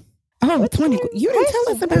 questions? Oh, 20. You didn't tell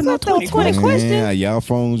us about no 20 questions. Yeah, y'all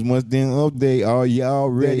phones must then update. Are y'all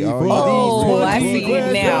ready for these 20 I see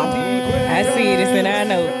it now. I see it. It's in our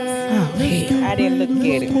notes. Oh, hey. I didn't look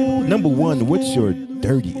at it. Number 1, what's your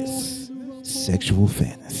dirtiest sexual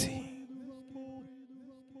fantasy?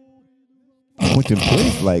 Quentin,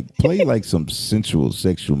 play like some sensual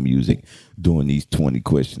sexual music during these 20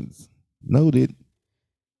 questions. Noted.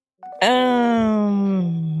 I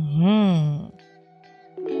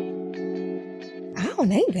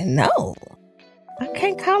don't even know. I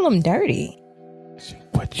can't call them dirty.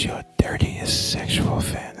 What's your dirtiest sexual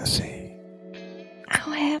fantasy?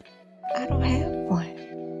 I don't have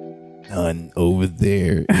one. None over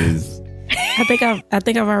there is. I think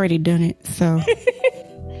I've already done it. So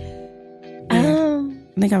I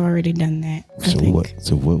think I've already done that.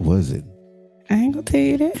 So what was it? I ain't gonna tell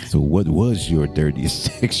you that. So what was your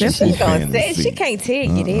dirtiest sexual fantasy? She can't tell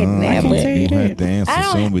you that. I can't tell you that. You have to answer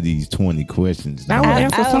some of these 20 questions. I will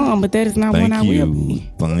answer some, but that is not one I will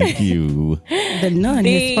be. Thank you. The nun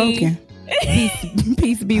has spoken.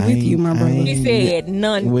 Peace be with you, my brother. He said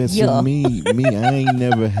none. Well, so me, I ain't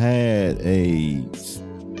never had a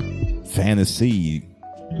fantasy.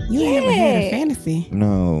 You ain't never had a fantasy?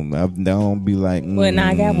 No, I don't be like. Well, now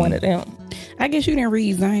I got one of them. I guess you didn't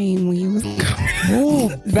read Zane when you was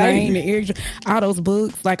Zane and Eric, all those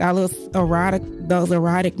books, like all those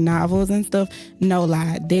erotic novels and stuff. No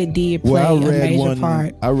lie, that did play a major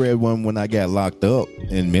part. I read one when I got locked up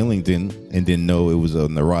in Millington and didn't know it was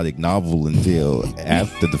an erotic novel until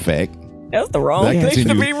after the fact. That's the wrong place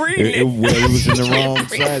to be reading. It was in the wrong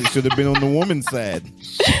side. It should have been on the woman's side.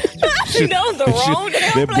 That was the wrong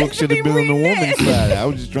That book should have been on the woman's side. I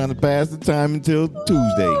was just trying to pass the time until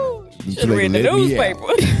Tuesday. Should have read the newspaper.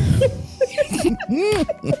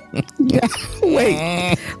 Wait,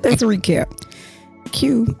 let's recap.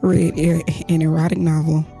 Q read an erotic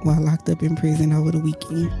novel while locked up in prison over the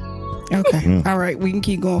weekend. Okay. All right. We can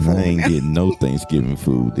keep going forward. I ain't getting no Thanksgiving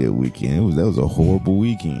food that weekend. That was a horrible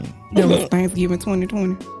weekend. That was Thanksgiving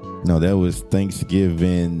 2020. No, that was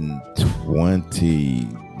Thanksgiving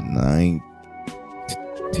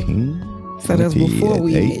 2019. So that's before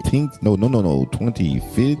we 18th. No.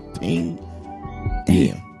 2015. Damn.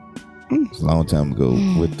 Yeah. It's a long time ago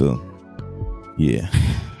with the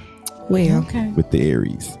Well, with the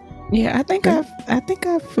Aries. Yeah, I think I've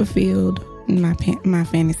fulfilled my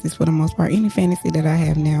fantasies for the most part. Any fantasy that I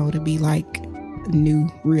have now would be like new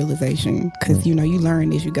realization because you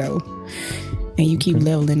learn as you go and you keep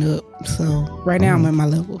leveling up. So right now I'm at my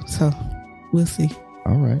level. So we'll see.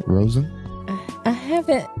 All right, Rosa.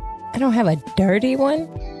 I don't have a dirty one.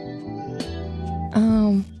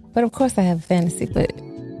 But of course I have a fantasy, but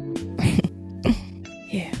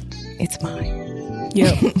yeah, it's mine.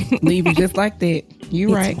 Yep. Leave it just like that.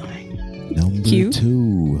 You right. Mine. Number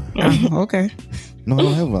 2. Okay. No, I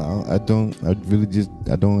don't have one. I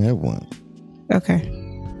don't have one. Okay.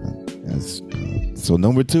 So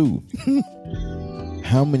number 2.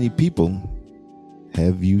 How many people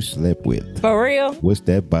have you slept with? For real? What's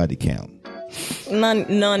that body count?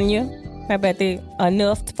 None. You? How about that?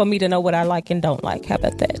 Enough for me to know what I like and don't like. How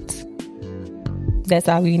about that? That's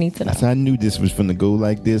all you need to know. So I knew this was finna go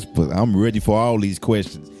like this, but I'm ready for all these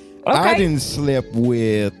questions. Okay. I didn't sleep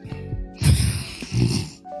with.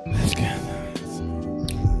 Let's go.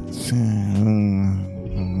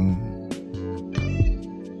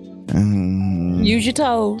 Use your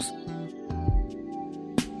toes.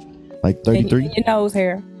 Like 33? Your nose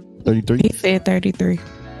hair. 33? He said 33.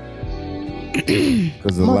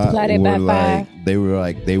 Because a lot were like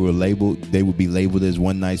they were labeled. They would be labeled as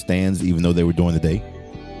one night stands, even though they were during the day.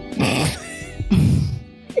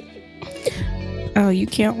 Oh, you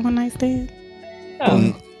count one night stand?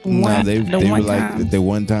 No, they were like the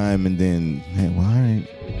one time, and then hey, well, all right,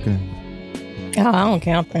 okay. Oh, I don't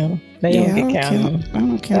count them. They don't get counted. I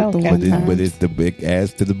don't count the one time. But it's the big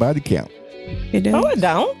adds to the body count. It does. No, it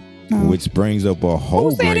don't. No. Which brings up a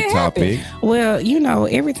whole great topic. Well,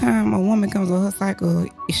 every time a woman comes on her cycle,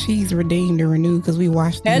 she's redeemed and renewed because we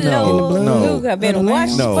washed in the blood. No, I've been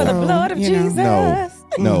washed for the blood of Jesus.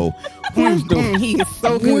 No. He is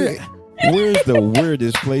so good. Where's the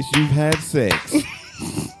weirdest place you've had sex?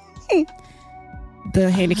 The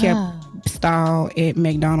handicap stall at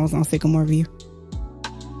McDonald's on Sycamore View.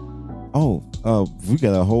 Oh, we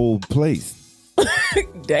got a whole place.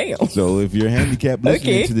 Damn. So if you're handicapped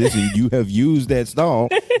listening to this and you have used that stall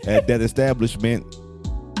at that establishment.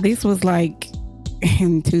 This was like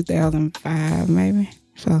in 2005 maybe.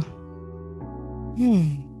 So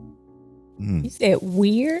You said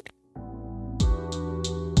weird?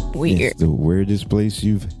 Weird. It's the weirdest place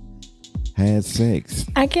you've had sex.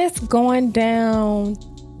 I guess going down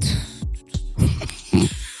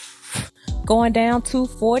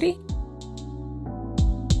 240.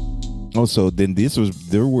 Oh, so then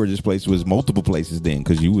their weirdest place was multiple places then,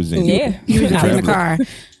 because you was in you was in the car.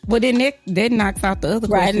 Well, then that knocks out the other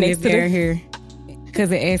question that's down here,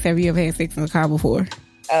 because it asks, have you ever had sex in the car before?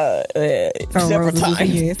 Several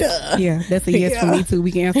times. Yes. Yeah, that's a yes for me too.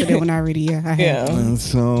 We can answer that one already. Yeah, I have.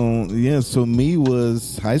 So me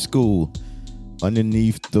was high school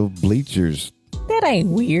underneath the bleachers. That ain't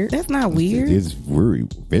weird. That's not weird. It's very,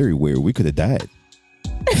 very weird. We could have died.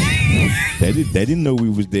 They didn't know we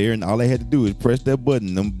was there, and all they had to do is press that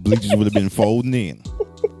button. Them bleachers would have been folding in.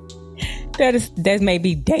 That may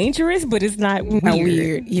be dangerous, but it's not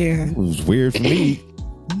weird. Yeah, it was weird for me.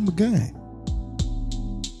 Oh my God.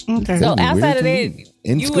 Okay. So outside of that,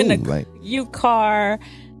 in you school, in the car,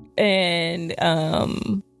 and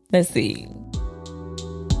let's see.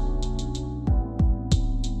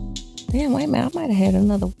 Damn, wait a minute, I might have had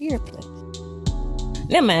another weird place.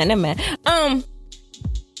 Never mind.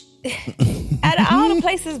 Out of all the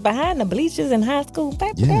places behind the bleachers in high school,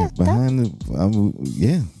 the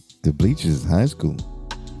bleachers, high school.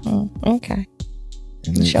 Okay.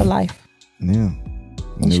 It's your life. Yeah.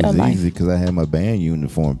 And it was easy because I had my band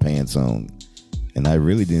uniform pants on, and I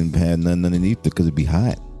really didn't have nothing underneath it because it'd be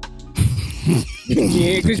hot.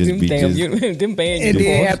 Yeah, because them band uniforms. And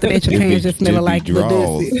then after that, your pants just smell like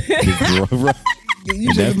Badoosie.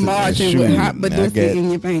 You just marching with hot Badoosie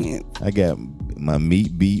in your pants. I got my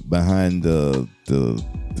meat beat behind the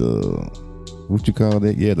what you call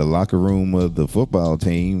that? Yeah, the locker room of the football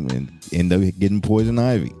team, and end up getting poison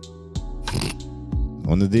ivy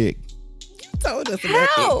on the dick. Told us about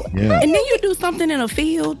How? that. Yeah. And then you do something in a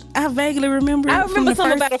field. I vaguely remember. I remember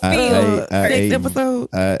something about a field. Episode.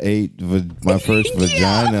 I ate my first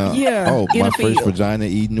vagina. Yeah. Oh, in my a first field. vagina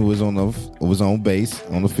eating was on base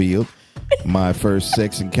on the field. My first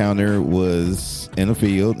sex encounter was in a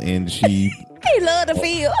field, and she. He loved the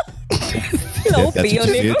field. No field,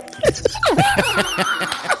 nigga.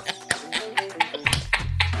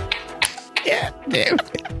 Yeah, damn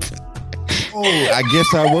it. Oh, I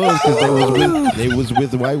guess I was because they was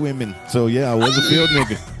with white women. So yeah, I was a field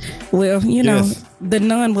nigga. Well, you know, Yes. the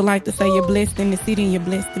nun would like to say you're blessed in the city and you're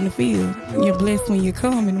blessed in the field. You're blessed when you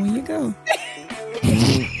come and when you go.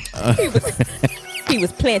 He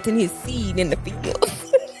was planting his seed in the field.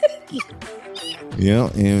 Yeah,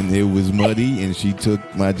 and it was muddy, and she took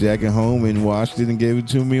my jacket home and washed it and gave it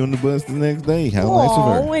to me on the bus the next day. How nice of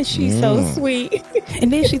her. Oh, and she's so sweet.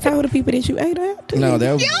 And then she told the people that you ate out too. No,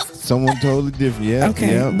 that was someone totally different. Yeah,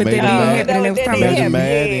 Okay, yeah. but Made then her you mad. had and it was talking Made her about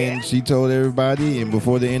mad, and she told everybody, and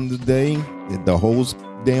before the end of the day, the whole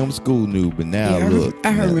damn school knew. But now, Yeah, look, I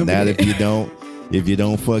remember now that. if you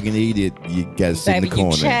don't fucking eat it, you gotta sit Baby, in the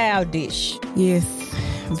corner. you childish. Yes.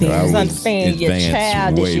 So I was understand you're advanced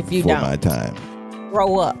childish way if you before don't. my time.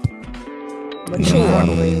 Grow up. Mature.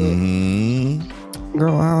 Mhm.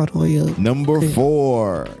 Girl, all the way up. Number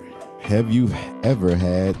 4. Have you ever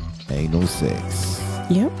had anal sex?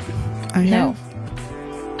 Yep. I No.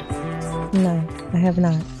 have. No, I have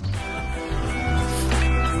not.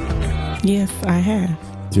 Yes, I have.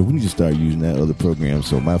 Yeah, we need to start using that other program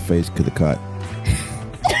so my face could have caught.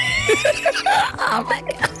 Oh my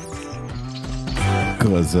God.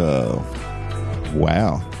 Because,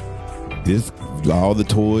 wow. This, all the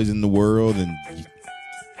toys in the world and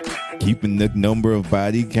keeping the number of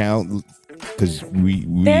body count, because we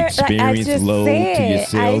There- experience I just low to said,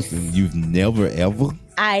 yourself, and you've never ever.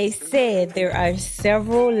 I said there are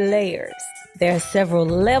several layers. There are several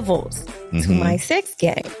levels to my sex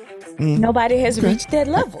game. Nobody has reached that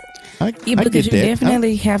level. I Because get you that.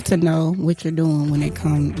 definitely have to know what you're doing when it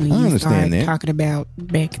comes when I you understand start that. talking about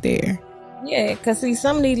back there. Yeah, because see,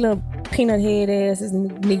 some of these little peanut head asses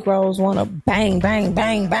Negroes want to bang, bang,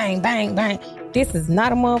 bang, bang, bang, bang. This is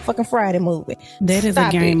not a motherfucking Friday movie. That is Stop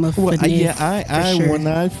a game it. of Well, finesse. yeah, for I sure.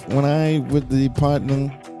 when I with the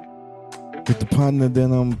partner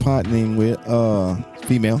that I'm partnering with,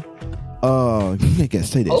 female. You gotta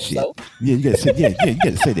say that Hope shit. so. Yeah, you gotta say you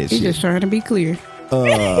gotta say that He's shit. just trying to be clear.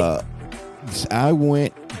 I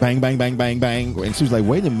went bang, bang, bang, bang, bang, and she was like,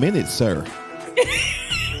 "Wait a minute, sir."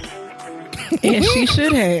 And she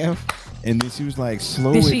should have. And then she was like,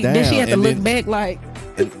 "Slow Did it she, down." did she have to And look then- back like,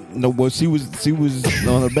 No, well, she was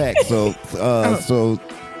on her back, so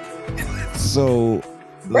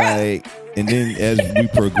like, and then as we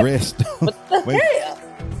progressed, wait, Hell,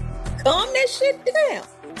 calm that shit down.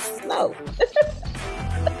 Slow.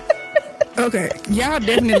 okay, y'all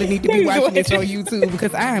definitely need to be watching this on YouTube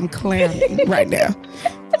because I am clowning right now.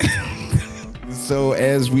 so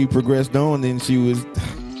as we progressed on, then she was,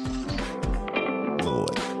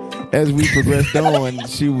 Lord, as we progressed on,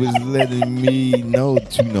 she was letting me know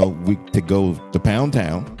to go to Pound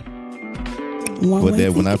Town. But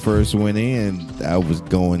then when I first went in, I was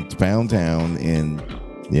going to Pound Town, and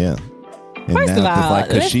yeah. And First of all,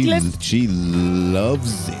 because she let's-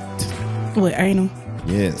 loves it. What, anal?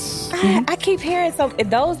 Yes. I keep hearing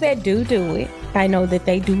those that do it, I know that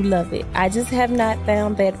they do love it. I just have not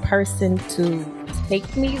found that person to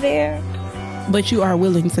take me there. But you are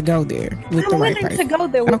willing to go there with the I'm right willing person. to go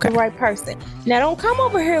there with Okay. the right person. Now, don't come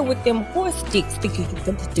over here with them horse sticks.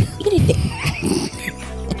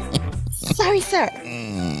 Sorry, sir.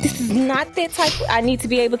 This is not that type. I need to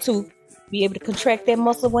be able to contract that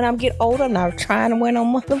muscle when I get older. I'm not trying to wear no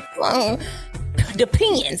motherfucking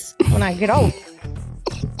depends when I get older.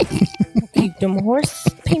 Keep them horse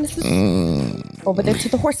penises over there to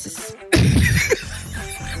the horses.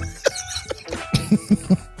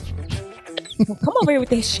 Come over here with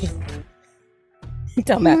that shit. You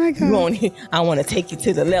talking Oh about my God. you want I want to take you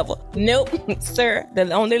to the level. Nope, sir. The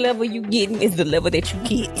only level you getting is the level that you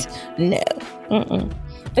get. No.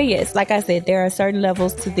 But yes, like I said, there are certain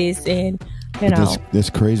levels to this, and you know, That's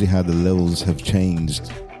crazy how the levels have changed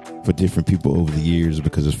for different people over the years.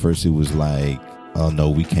 Because at first it was like, oh no,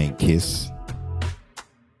 we can't kiss.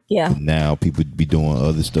 yeah. But now people be doing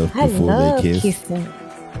other stuff I before love they kiss. kissing.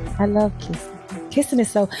 I love kissing. Kissing is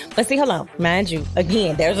so. But see, hold on, mind you,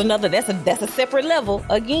 again, there's another. That's a separate level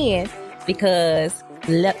again, because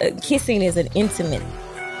kissing is an intimate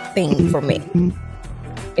thing for me.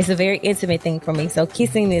 It's a very intimate thing for me. So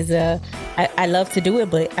kissing is I love to do it,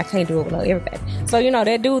 but I can't do it with everybody. So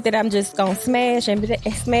that dude that I'm just gonna smash and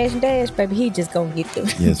dash, baby, he just gonna get the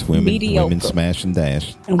Yes, mediocre. women smash and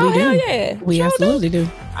dash. And we Oh, do. hell yeah. We Sure absolutely do.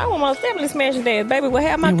 I want most definitely smash and dash, baby. Well,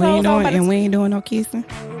 have my And we ain't clothes on. doing, and we ain't doing no kissing.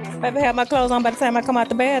 Baby, have my clothes on by the time I come out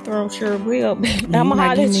the bathroom. Sure will. And I'ma you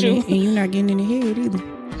not holler at getting you. And you're not getting in the head either.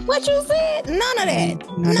 What you said? None of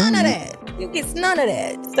that. None of that. You get none of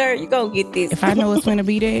that, sir. You gonna get this. If I know it's gonna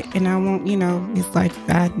be that, and I want, it's like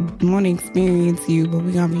I want to experience you, but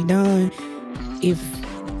we're gonna be done.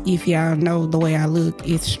 If y'all know the way I look,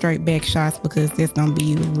 it's straight back shots because that's gonna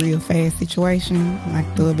be a real fast situation.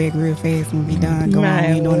 Like throw it back real fast and be done. Go on. We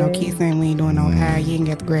ain't doing no kissing. We ain't doing no eye. You ain't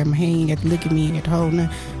got to grab my hand. You ain't got to look at me. You ain't got to hold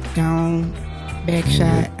nothing. Gone. Back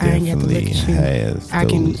shot. I ain't got to look at you. I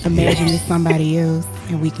can imagine it's somebody else,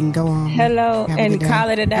 and we can go on. Hello, and call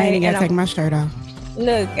it a day. I ain't got to take my shirt off.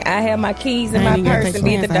 Look, I have my keys in my purse and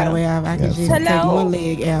be at the door. I can just take one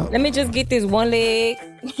leg out. Let me just get this one leg.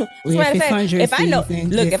 If I know,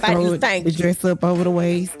 look, if I just thank the dress up over the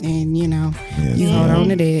waist, and you hold on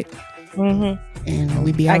to that, and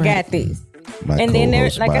we be all right. I got this. My and then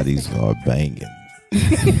there's like bodies are banging.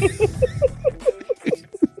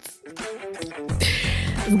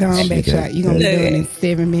 Gone back shot. You're gonna be doing it in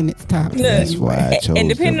 7 minutes top. That's why I chose. And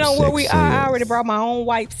depending on where we are, I already brought my own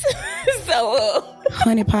wipes. So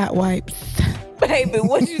honey pot wipes. Baby,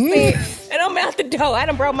 what you said? And I'm out the door. I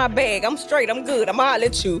done brought my bag. I'm straight. I'm good. I'm all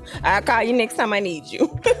at you. I'll call you next time I need you.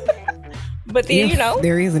 But then,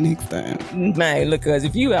 there is a next time. Man, look, cause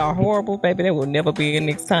if you are horrible, baby, there will never be a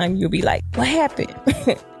next time. You'll be like, what happened?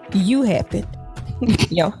 You happened.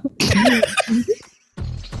 Yo.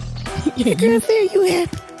 You girl said you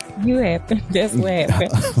happened. You happened. That's what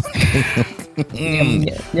happened.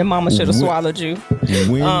 Your mama should have swallowed you.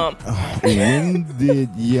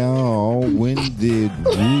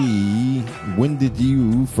 When did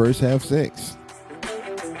you first have sex?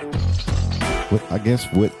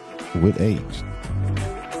 What age?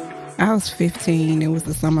 I was 15. It was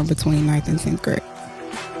the summer between 9th and 10th grade.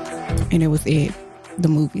 And it was at the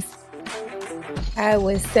movies. I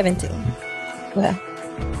was 17. Well,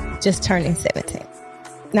 just turning 17.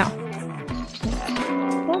 No.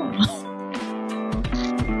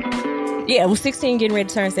 Yeah, I was 16 getting ready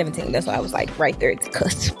to turn 17. That's why I was like right there at the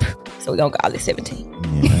cusp. So we're going to call it 17.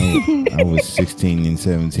 Yeah, I was 16 and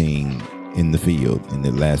 17 in the field, and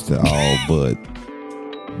it lasted all but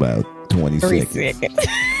about 20 seconds.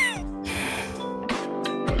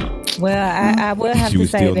 Well, I will have to say that. She was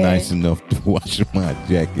still nice enough to wash my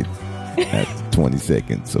jacket after 20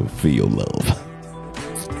 seconds of field love.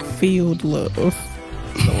 Field love.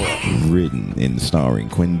 Written and starring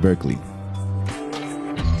Quentin Berkeley.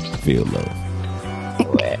 Field love.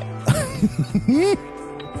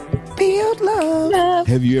 Field love.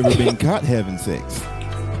 Have you ever been caught having sex?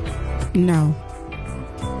 No.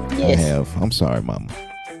 Yes. I have. I'm sorry, Mama.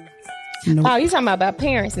 Nope. Oh, you talking about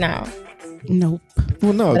parents now? Nope.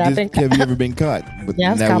 Well, no. Have you ever been caught? But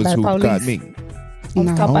yeah, that was who caught me.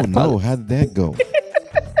 No. Oh, no. How did that go?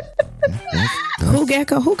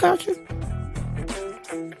 Who caught you?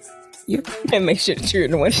 You. And make sure that you're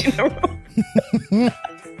the one in the room.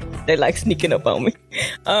 They like sneaking up on me.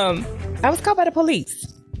 I was caught by the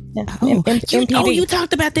police. Yeah. MPD. You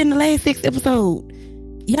talked about that in the last 6 episode.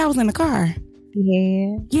 Yeah, I was in the car.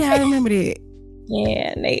 Yeah. Yeah, I remember that.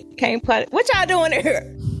 Yeah, and they came party. What y'all doing in here?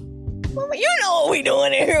 Mama, you know what we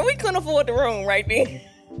doing in here. We couldn't afford the room right then.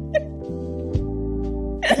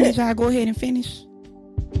 Did y'all go ahead and finish?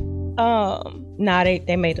 No,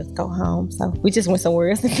 they made us go home. So we just went somewhere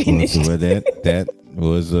else and finished. Well, that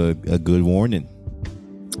was a good warning.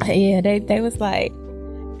 Yeah, they was like,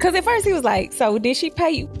 because at first he was like, so did she pay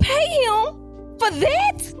you? Pay him for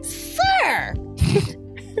that? Sir.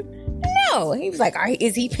 No. He was like, all right,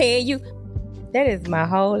 is he paying you? That is my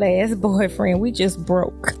whole ass boyfriend. We just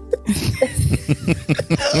broke. He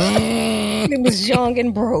was young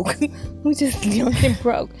and broke. We just young and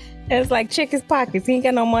broke. It's like, check his pockets. He ain't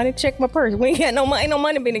got no money. Check my purse. We ain't got no money. Ain't no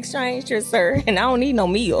money been exchanged here, sir. And I don't need no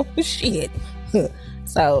meal. Shit.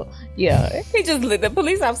 So, yeah. He just looked. The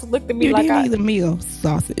police officer looked at me you like I need a meal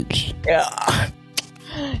sausage. Yeah.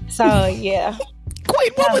 So, yeah.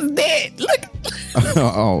 Wait, what was that? Look.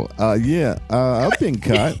 Yeah. I've been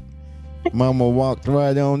caught. Mama walked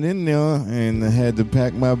right on in there and had to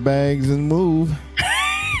pack my bags and move.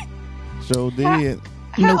 So did.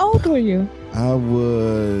 How old were you? I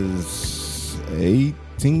was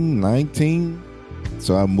 18, 19.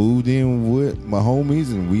 So I moved in with my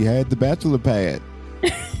homies and we had the bachelor pad.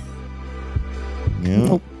 Yeah.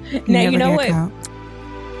 Nope. Now, you know what?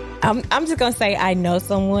 I'm just going to say I know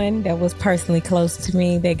someone that was personally close to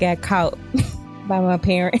me that got caught by my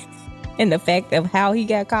parents. And the fact of how he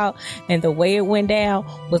got caught and the way it went down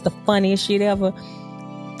was the funniest shit ever.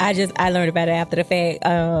 I learned about it after the fact.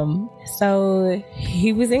 So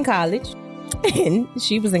he was in college and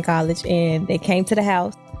she was in college and they came to the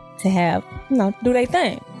house to have, do their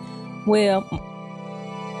thing. Well,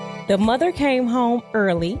 the mother came home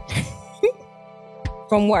early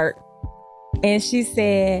from work. And she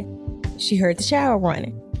said she heard the shower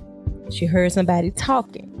running. She heard somebody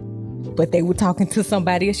talking. But they were talking to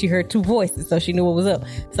somebody else. She heard two voices, so she knew what was up.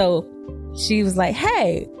 So she was like,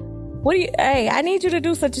 hey, I need you to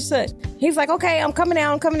do such and such. He's like, okay, I'm coming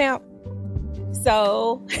out.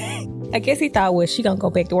 So I guess he thought, well, she gonna go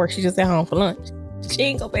back to work. She just at home for lunch. She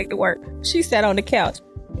ain't go back to work. She sat on the couch,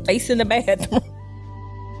 facing the bathroom.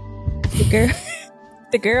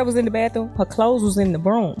 The girl was in the bathroom. Her clothes was in the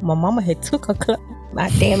broom. My mama had took her clothes.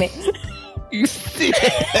 God damn it. You see?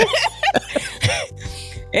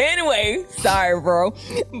 Anyway, sorry, bro.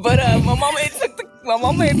 But my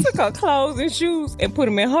mama had took her clothes and shoes and put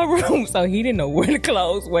them in her room, so he didn't know where the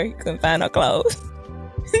clothes were. He couldn't find her clothes.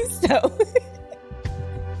 So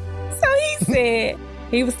he said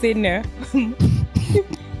he was sitting there.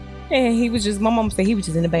 And he was just, my mom said he was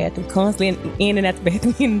just in the bathroom, constantly in and out the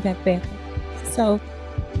bathroom, in and out the bathroom. So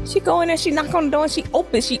she go in there, she knock on the door, and she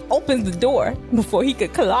opens the door before he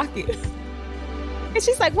could lock it. And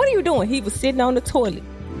she's like, what are you doing? He was sitting on the toilet.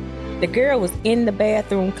 The girl was in the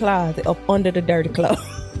bathroom closet up under the dirty clothes.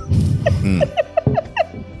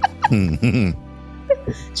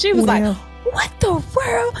 She was like, what the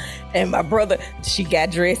world? And my brother, she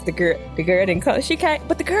got dressed. The girl didn't come. She can't,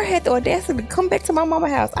 but the girl had the audacity to come back to my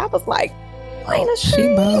mama's house. I was like, ain't a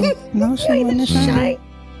shame. No, she wasn't ashamed.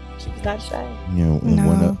 She was not ashamed. You know,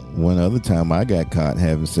 No. one other time I got caught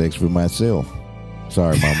having sex with myself.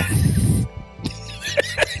 Sorry, mama.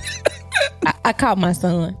 I caught my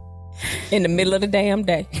son in the middle of the damn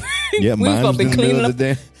day. Yeah, we was supposed to be cleaning up.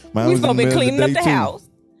 We We was supposed to be cleaning up the house.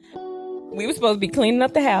 We were supposed to be cleaning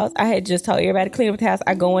up the house. I had just told everybody to clean up the house.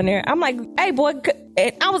 I go in there. I'm like, hey, boy.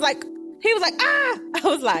 And I was like, he was like, ah. I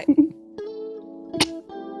was like,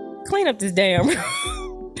 clean up this damn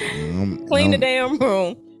room. Clean the damn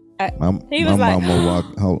room. He was like,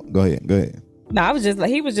 go ahead. No, I was just like,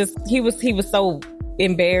 he was so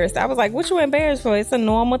embarrassed. I was like, what you embarrassed for? It's a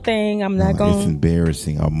normal thing. I'm not going. It's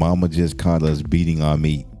embarrassing. Our mama just caught us beating our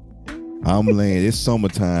meat. I'm laying, it's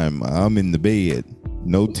summertime. I'm in the bed.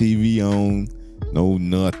 No TV on, no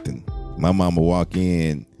nothing. My mama walk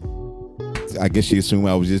in. I guess she assumed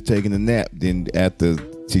I was just taking a nap. Then after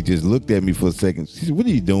she just looked at me for a second, she said, what are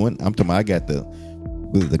you doing? I'm talking about I got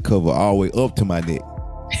the cover all the way up to my neck.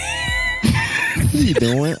 What are you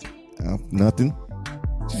doing? Nothing.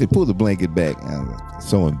 She said, pull the blanket back.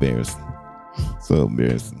 So embarrassing. So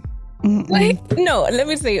embarrassing. Wait, no, let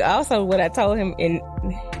me see. Also, what I told him, and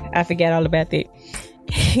I forgot all about that.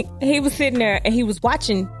 He was sitting there and he was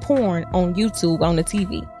watching porn on YouTube on the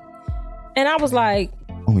TV. And I was like,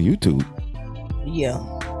 on YouTube? Yeah.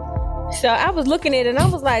 So I was looking at it and I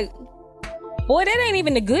was like, boy, that ain't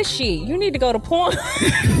even the good shit. You need to go to porn.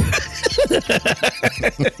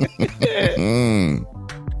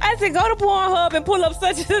 I said, go to Pornhub and pull up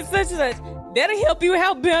such and such and such. That'll help you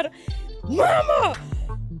out better. Mama,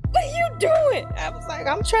 what are you doing? I was like,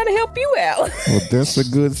 I'm trying to help you out. Well, that's a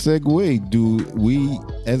good segue. Do we,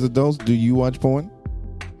 as adults, do you watch porn?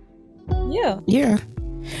 Yeah. Yeah.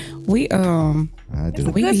 We I do. It's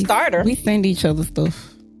a good starter. We send each other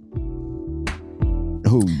stuff.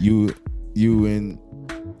 Who, you and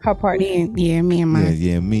her partner? Me and mine.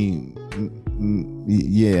 Yeah, me.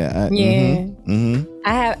 Yeah.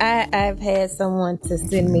 I've had someone to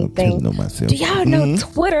send me things. Do y'all know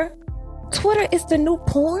Twitter? Twitter is the new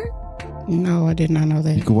porn? No, I did not know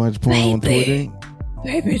that. You can watch porn on Twitter?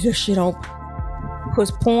 Baby, this shit on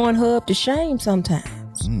puts Pornhub to shame sometimes.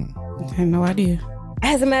 I had no idea.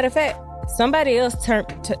 As a matter of fact, somebody else turned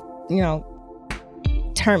me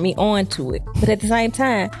on to it. But at the same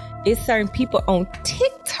time, it's certain people on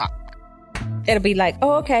TikTok that'll be like,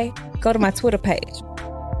 oh, okay, go to my Twitter page.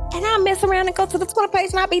 And I'll mess around and go to the Twitter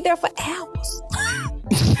page and I'll be there for hours.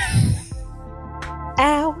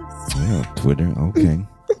 Hours. Yeah, Twitter, okay.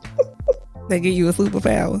 They give you a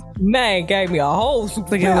superpower. Man gave me a whole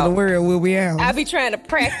superpower. The world will be out. I be trying to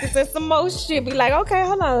practice and some more shit. Be like, okay,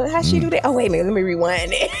 hold on. How she do that? Oh, wait a minute. Let me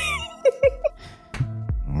rewind it.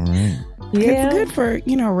 All right. Yeah. It's good for,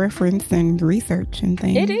 reference and research and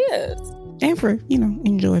things. It is. And for,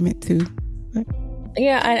 enjoyment too. But.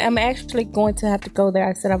 Yeah, I'm actually going to have to go there.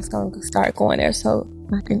 I said I was going to start going there so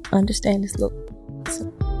I can understand this little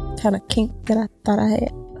kind of kink that I thought I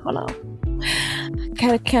had. Hold on.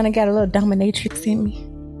 I kind of got a little dominatrix in me.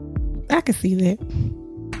 I can see that.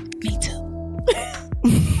 Me too.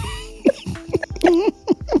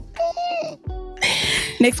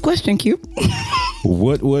 Next question, Q.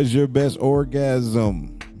 What was your best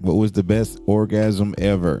orgasm? What was the best orgasm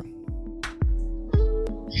ever?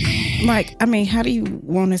 How do you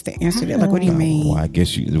want us to answer that? What do you mean? Well, I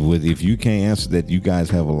guess if you can't answer that, you guys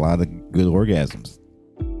have a lot of good orgasms.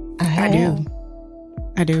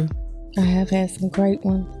 I do. I have had some great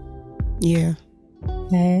ones. Yeah.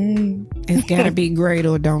 Hey. It's got to be great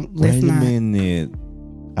or don't. Wait a minute.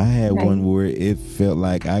 I had one where it felt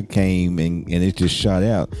like I came and it just shot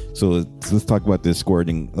out. So let's talk about the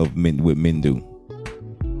squirting of men with men do.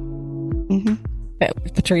 Mm-hmm.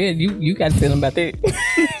 Patria, you got to tell them about that.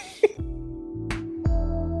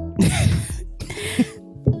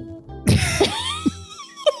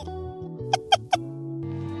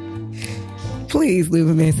 Please leave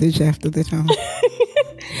a message after the tone.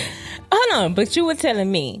 Hold on, but you were telling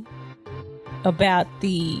me about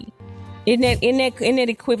the isn't that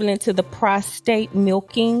equivalent to the prostate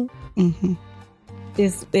milking? Mm-hmm.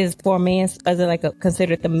 Is for a man, is it like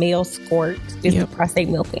considered the male squirt? Is the prostate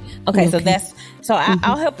milking? Okay, so that's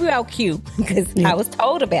I'll help you out, Q, because I was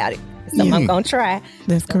told about it. So I'm gonna try.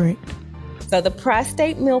 That's correct. So the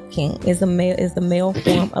prostate milking is the male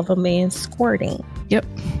form of a man squirting. Yep.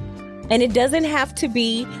 And it doesn't have to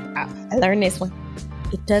be. I learned this one.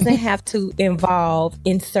 It doesn't have to involve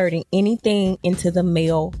inserting anything into the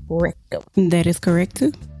male rectum. That is correct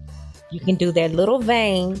too. You can do that little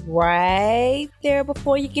vein right there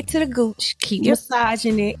before you get to the gooch. Keep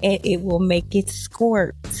massaging it, and it will make it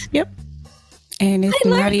squirt. Yep. And it's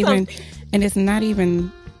not even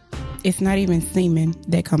semen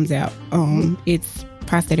that comes out. It's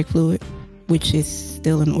prostatic fluid, which is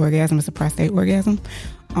still an orgasm. It's a prostate orgasm.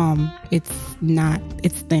 It's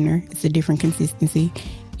thinner. It's a different consistency,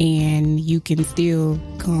 and you can still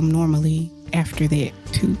come normally after that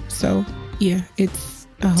too. So yeah, it's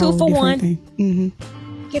a whole 2 for 1 thing.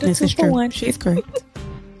 Mm-hmm. Get a 2 for 1. She's correct.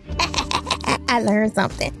 I learned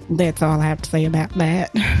something. That's all I have to say about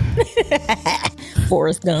that.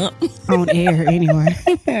 Forrest Gump. On air, anyway.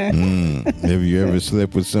 Have you ever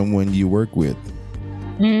slept with someone you work with?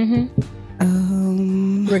 Mm-hmm.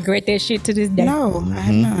 Regret that shit to this day. No, I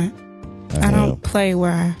have not. I don't play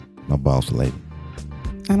where my boss lady.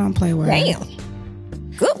 I don't play where Damn.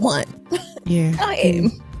 Good one. Yeah. Go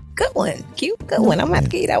ahead. Good one. Cute. Good one. I'm going to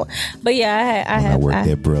give you that one. But yeah, I worked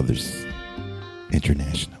at Brothers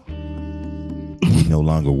International. We no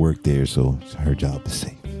longer work there, so it's her job to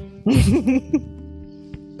say.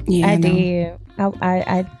 Yeah, I did.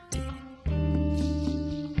 I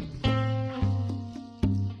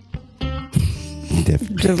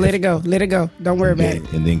just let it go. Let it go. Don't worry about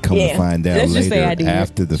it. And then come to find out later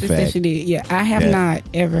after the fact. She did. Yeah, I have not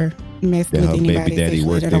ever messed with anybody. Baby daddy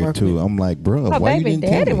worked there too. I'm like, bro, why you didn't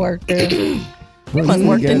tell me? Baby daddy worked there. You must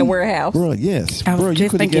worked in the warehouse. Bro, yes. Bro, you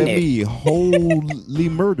could have got me wholly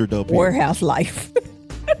murdered up here. Warehouse life.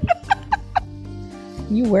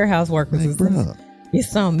 You warehouse workers. Like, bro. It's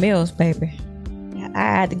something else, baby. I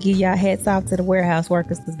had to give y'all hats off to the warehouse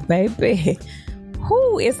workers, because, baby,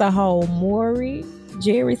 it's a whole Maury,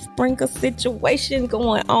 Jerry Springer situation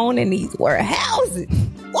going on in these warehouses.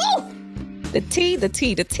 Woo! The tea.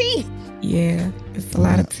 Yeah, it's a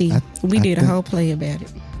lot of tea. We did a whole play about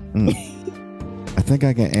it. I think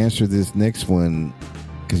I can answer this next one,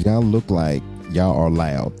 because y'all look like y'all are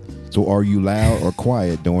loud. So are you loud or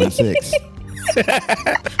quiet during sex?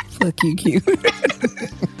 Fuck you, Q.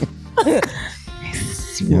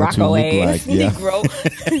 Rocco ass Negro.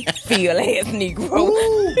 Feel ass Negro.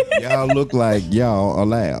 Y'all look like y'all are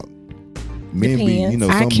loud. Men be,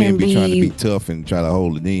 some men be trying to be tough and try to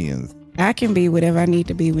hold it in. I can be whatever I need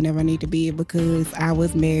to be whenever I need to be, because I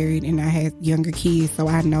was married and I had younger kids, so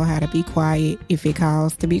I know how to be quiet if it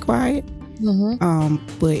calls to be quiet. Mm-hmm.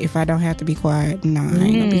 But if I don't have to be quiet, I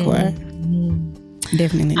ain't gonna be quiet.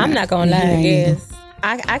 Definitely not. I'm not gonna lie. Yes,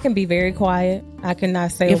 I can be very quiet. I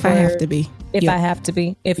cannot say if I have to be. If I have to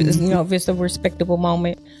be. If it's if it's a respectable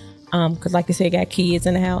moment. Because like I said, I got kids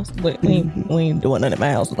in the house, but we ain't doing nothing in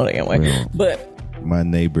my house anyway. Well, but my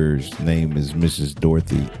neighbor's name is Mrs.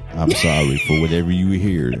 Dorothy. I'm sorry for whatever you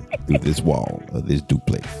hear through this wall of this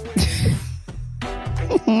duplex.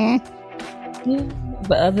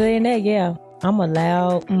 But other than that, yeah, I'm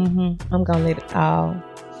allowed. I'm gonna let it all.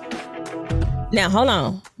 Now, hold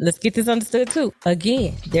on. Let's get this understood too.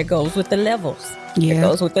 Again, there goes with the levels. Yeah. There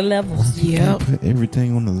goes with the levels. Yeah. Put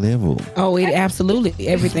everything on the level. Oh, it absolutely.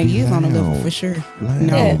 Everything is on the level for sure.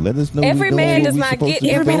 No, let us know. Every man does not get.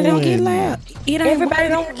 Everybody don't get loud. Everybody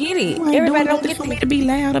don't get it. Everybody don't get for me to be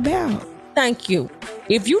loud about. Thank you.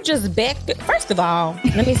 If you just first of all,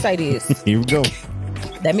 let me say this. Here we go.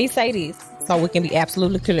 Let me say this so we can be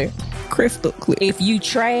absolutely clear. Crystal clear. If you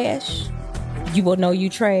trash, you will know you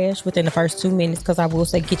trash within the first 2 minutes, because I will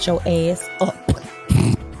say, get your ass up.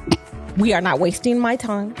 We are not wasting my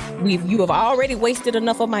time. You have already wasted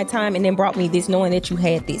enough of my time and then brought me this knowing that you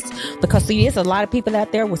had this. Because see, there's a lot of people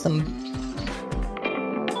out there with some,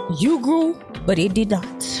 you grew, but it did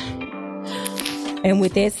not. And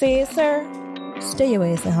with that said, sir, stay your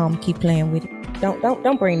ass at home. Keep playing with it.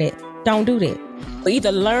 Don't bring that. Don't do that. But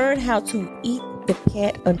either learn how to eat the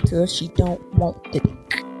cat until she don't want it.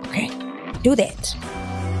 Okay, do that.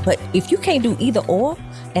 But if you can't do either or,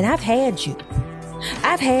 and I've had you,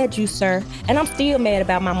 sir, and I'm still mad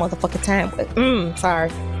about my motherfucking time.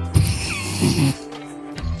 Sorry.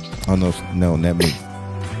 Oh no, not me.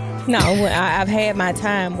 No, I've had my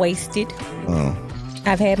time wasted.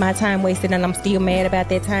 I've had my time wasted, and I'm still mad about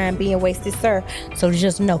that time being wasted, sir. So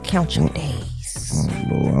just count your days. Oh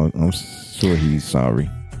Lord, I'm sure he's sorry.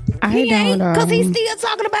 He ain't, because he's still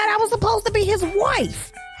talking about I was supposed to be his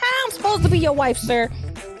wife. How I'm supposed to be your wife, sir?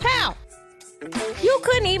 How? You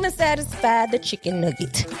couldn't even satisfy the chicken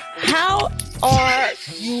nugget. How are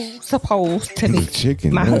you supposed to be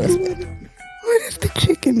chicken my nugget? husband? What is the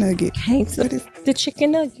chicken nugget? The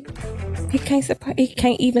chicken nugget. He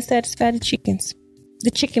can't even satisfy the chickens.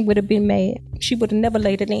 The chicken would have been mad. She would have never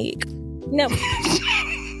laid an egg. Never.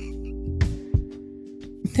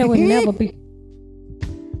 That would never be.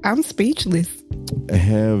 I'm speechless.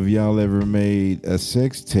 Have y'all ever made a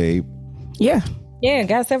sex tape? Yeah. Yeah,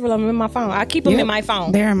 got several of them in my phone. I keep them in my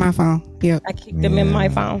phone. They're in my phone. Yep. I keep them in my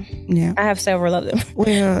phone. Yeah. I have several of them.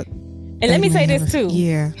 Well, and let me say this too.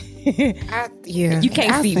 Yeah. You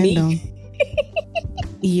can't see me.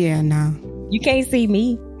 Yeah, no. You can't see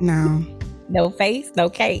me. No. No face, no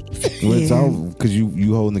case. Well, it's all because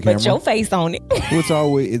you holding the camera. Put your face on it. Well, it's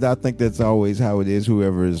always. I think that's always how it is.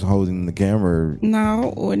 Whoever is holding the camera.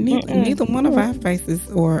 No, or neither one of our faces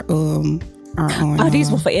are on. Oh,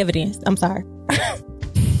 these were for evidence. I'm sorry.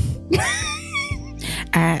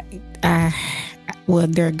 Well,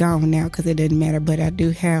 they're gone now because it doesn't matter. But I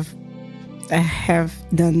have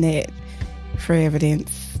done that for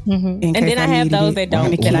evidence. Mm-hmm. And then I have those that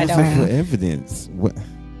don't. That I don't. For evidence. What?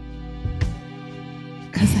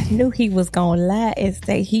 Because I knew he was gonna lie and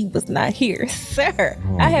say he was not here, sir.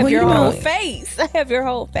 I have your whole face. I have your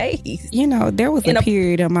whole face. You know, there was a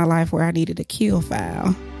period of my life where I needed a kill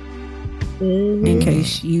file. Mm-hmm. In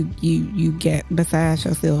case you get beside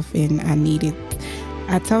yourself, and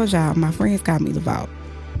I told y'all, my friends call me the vault.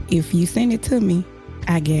 If you send it to me,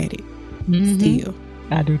 I get it. Mm-hmm. Still,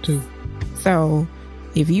 I do too. So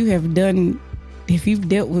if you've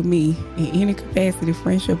dealt with me in any capacity,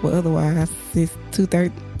 friendship or otherwise, since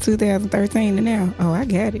 2013 to now, I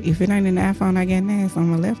got it. If it ain't in the iPhone, I got it on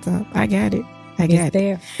my laptop. I got it. It's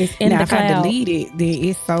there. It's in the cloud. If I delete it, then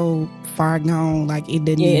it's so far gone, like it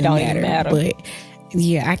doesn't even matter. But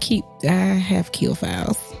yeah, I have kill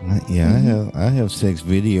files. Yeah, mm-hmm. I have sex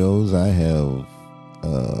videos. I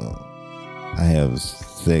have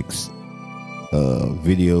sex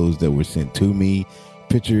videos that were sent to me.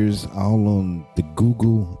 Pictures all on the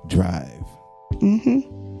Google Drive.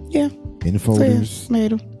 Mm-hmm. Yeah. In folders.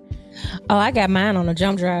 Made them. Oh, I got mine on a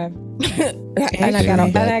jump drive. and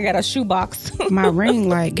I got a shoebox. My ring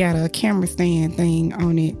light got a camera stand thing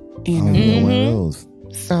on it. And one of those.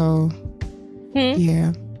 So,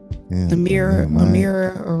 yeah. The mirror,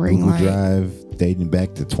 a ring Google light. Drive dating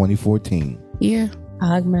back to 2014. Yeah.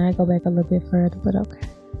 I might go back a little bit further, but okay.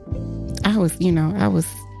 I was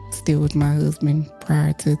still with my husband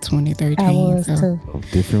prior to 2013. I was too.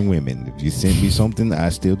 Different women. If you send me something, I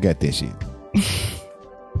still got that shit.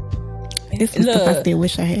 This is stuff I still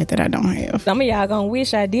wish I had that I don't have. Some of y'all gonna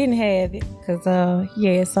wish I didn't have it, cause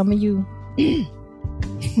some of you.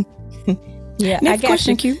 Yeah, Next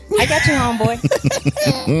question, Q. I got you, homeboy.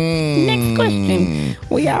 Next question.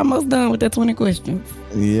 We almost done with the 20 questions.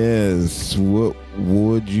 Yes. What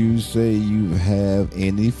would you say you have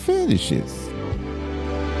any fetishes?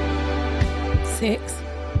 Sex.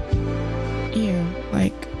 Yeah,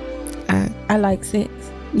 like I like sex.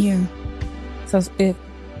 Yeah. So if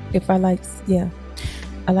I like,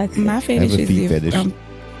 I like sex. My fetish is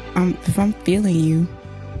if I'm feeling you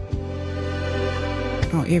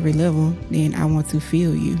on every level, then I want to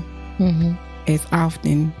feel you as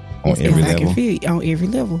often as I can feel you on every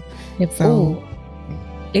level.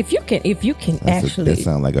 If you can actually, that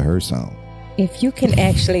sounds like a her song. If you can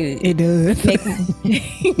actually, it does.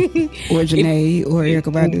 Or Janae, or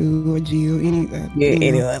Erykah Badu, or Jill,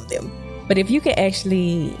 any of them. But if you can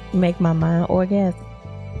actually make my mind orgasm,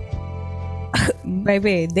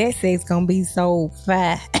 baby, that sex gonna be so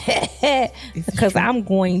fast. Because I'm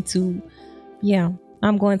going to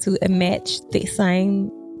match the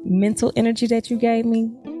same mental energy that you gave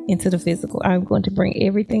me into the physical. I'm going to bring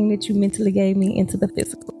everything that you mentally gave me into the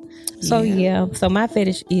physical. So so my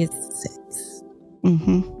fetish is sex.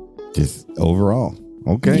 Mm-hmm. Just overall.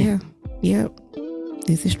 Okay. Yeah. Yep.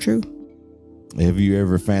 This is true. Have you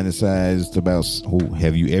ever fantasized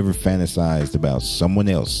about someone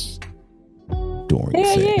else during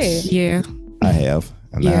sex. Yeah. I have.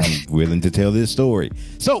 And I'm willing to tell this story.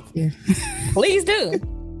 So, please do.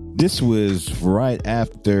 This was right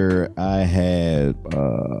after I had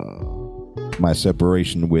my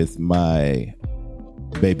separation with my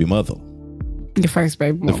baby mother. The first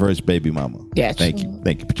baby mama. The first baby mama. Gotcha. Thank you,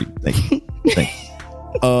 Patricia. Thank you.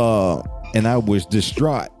 And I was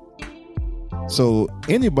distraught. So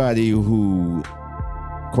anybody who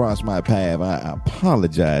crossed my path, I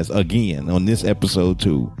apologize again on this episode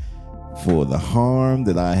too for the harm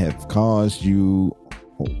that I have caused you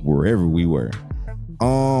wherever we were.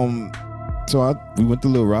 So we went to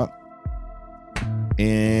Little Rock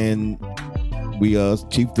and we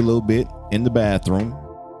cheaped a little bit in the bathroom.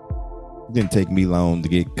 Didn't take me long to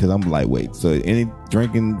get, because I'm lightweight. So any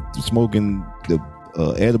drinking, smoking, the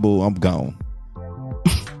edible, I'm gone.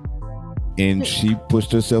 And she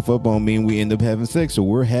pushed herself up on me and we ended up having sex. So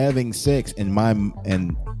we're having sex and my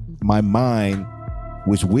mind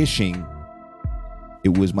was wishing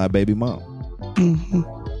it was my baby mom.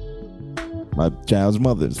 My child's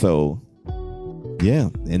mother. So yeah.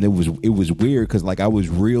 And it was weird because like I was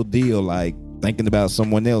real deal like thinking about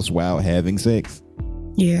someone else while having sex.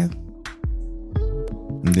 Yeah.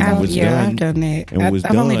 And then I've done that.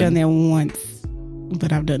 I've only done that once,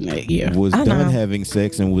 but I've done that. Yeah, was done having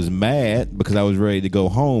sex and was mad because I was ready to go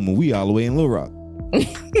home, and we all the way in Little Rock. I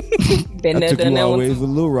took you all the way to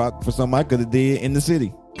Little Rock for something I could have did in the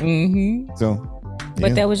city. Mm-hmm. So,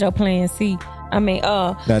 but that was your plan C. I mean,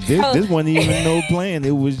 now this wasn't even no plan.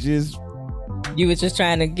 It was just you was just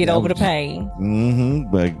trying to get over the pain.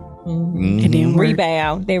 Mm-hmm. But it didn't work.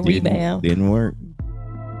 Rebound. Didn't work.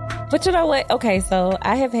 But you know what? Okay, so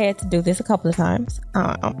I have had to do this a couple of times.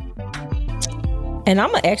 And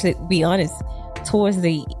I'm going to actually be honest, towards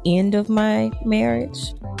the end of my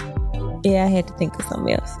marriage, I had to think of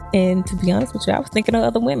something else. And to be honest with you, I was thinking of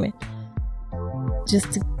other women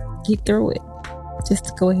just to get through it. Just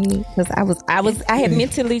to go ahead. Because I had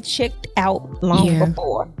mentally checked out long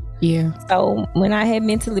before. Yeah. So when by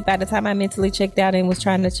the time I mentally checked out and was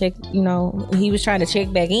trying to check, he was trying to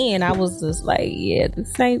check back in, I was just like,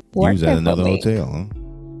 this ain't working. You was at another hotel, huh?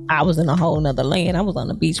 I was in a whole nother land. I was on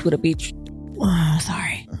the beach with a bitch. Oh,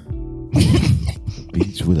 sorry.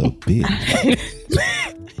 Beach with a bitch.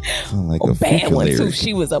 Sound like a bad one too.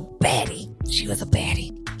 She was a baddie.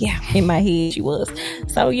 Yeah. In my head, she was.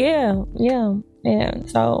 So yeah.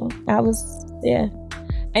 So I was,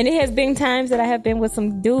 And it has been times that I have been with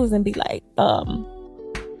some dudes and be like, let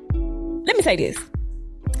me say this.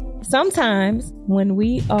 Sometimes when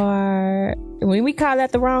we call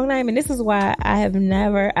out the wrong name, and this is why I've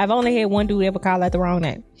only had one dude ever call out the wrong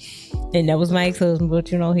name. And that was my ex-husband, but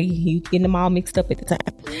he getting them all mixed up at the time.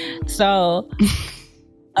 So,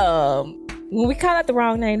 when we call out the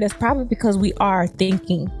wrong name, that's probably because we are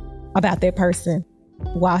thinking about that person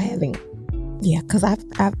while having, because I've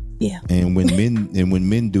And when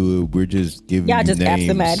men do it, we're just giving y'all you just names.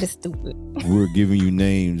 absent-minded stupid. We're giving you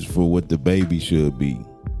names for what the baby should be.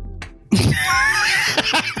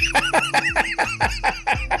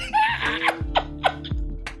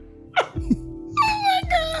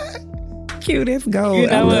 Cute as gold. You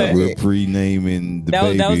know what? We're pre-naming the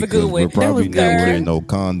baby. That was a good one. We're probably not good. wearing no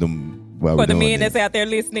condom. For the men that's out there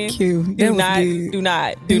listening, Cute. do not try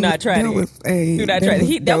that. Do not try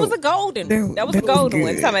that. That was a golden. That was a golden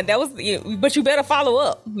one. But you better follow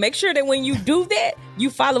up. Make sure that when you do that, you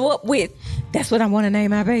follow up with, "That's what I want to name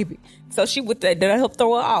my baby." So that'll help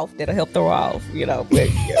throw her off. But,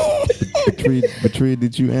 Patria,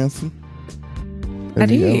 did you answer? I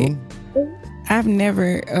did. I've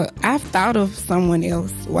never. I've thought of someone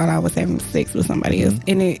else while I was having sex with somebody else,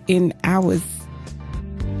 and I was.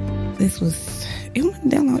 It wasn't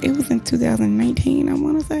that long. It was in 2019, I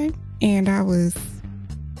want to say, and I was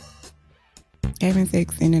having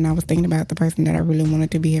sex, and then I was thinking about the person that I really wanted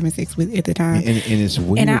to be having sex with at the time, and it's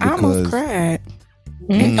weird, and I almost cried.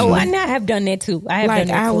 Oh, I have done that too. I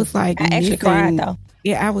actually cried though.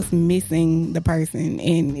 Yeah, I was missing the person,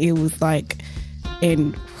 and it was like,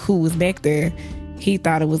 and who was back there, he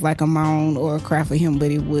thought it was like a moan or a cry for him,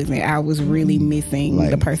 but it wasn't. I was really missing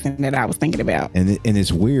the person that I was thinking about. And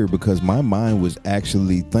it's weird because my mind was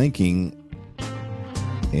actually thinking,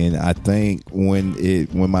 and I think when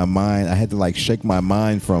my mind, I had to like shake my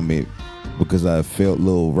mind from it because I felt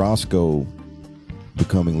little Roscoe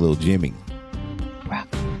becoming little Jimmy.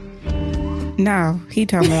 No, he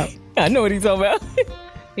talking about. I know what he's talking about.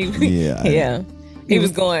 He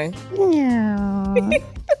was going.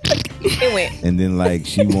 It went. And then like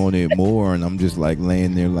she wanted more, and I'm just like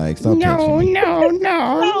laying there like, stop touching me. No.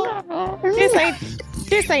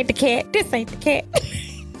 This ain't the cat. This ain't the cat.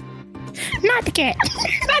 Not the cat.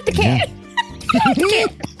 Not the cat.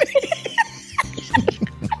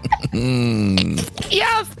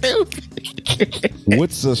 Y'all stupid.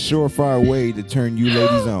 What's a surefire way to turn you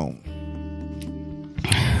ladies on?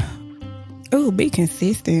 Oh, be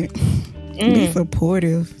consistent. Be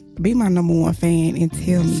supportive. Be my number one fan and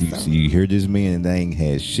tell me so. You hear this man and that ain't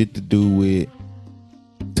had shit to do with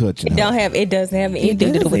touching. It doesn't have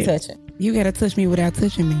anything to do with touching. You gotta touch me without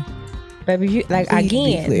touching me. Baby, you, like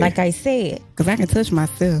I said. Because I can touch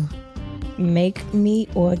myself. Make me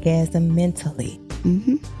orgasm mentally.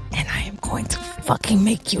 Mm-hmm. And I am going to fucking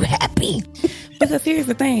make you happy. Because here's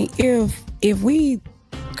the thing. If we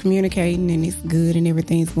communicating and it's good and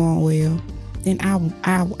everything's going well, then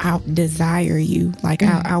I desire you. Like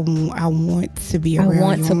I want to be around you. I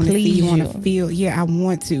want to please you. I want to feel. Yeah, I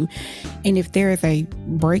want to. And if there is a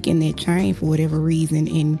break in that chain for whatever reason,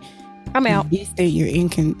 and I'm out, you're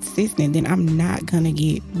inconsistent, then I'm not gonna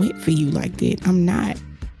get wet for you like that. I'm not.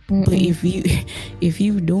 Mm-mm. But if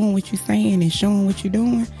you doing what you're saying and showing what you're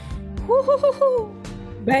doing,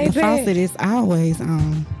 baby, the faucet is always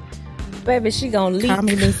on. Baby, she gonna leak. Call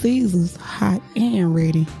me Little Caesars, hot and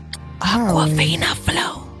ready. Aquafina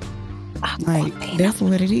flow. Like that's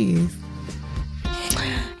what it is.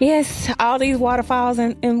 Yes, all these waterfalls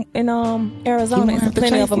in Arizona, there's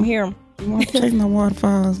plenty of them here. You want to chase my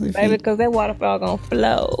waterfalls, baby? Because that waterfall gonna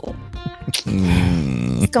flow.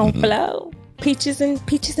 It's gonna flow. Peaches and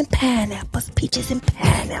pineapples. Peaches and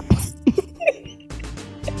pineapples.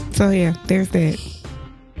 So yeah, there's that.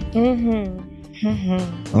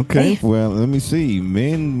 Okay, well, let me see.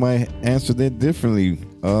 Men might answer that differently.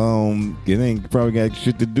 It ain't probably got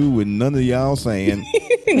shit to do with none of y'all saying.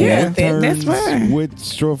 Yeah, that's fine. What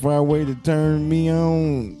surefire way to turn me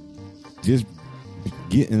on? Just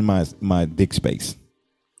get in my dick space.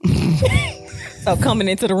 So coming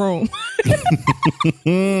into the room.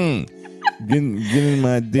 Get in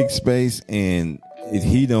my dick space, and if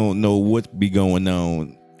he don't know what be going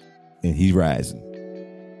on, and he's rising.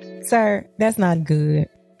 Sir, that's not good.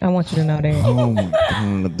 I want you to know that. Oh my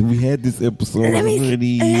God. We had this episode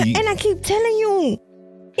already. And I keep telling you,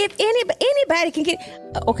 if anybody can get...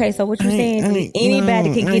 Okay, so what you're saying,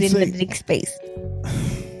 anybody can get in the dick space.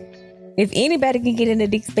 If anybody can get in the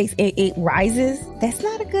dick space, it rises. That's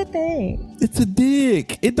not a good thing. It's a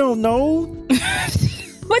dick. It don't know.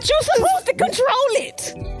 But you're supposed to control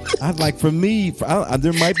it. For me,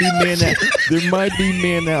 there might be men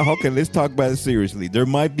that, okay, let's talk about it seriously. There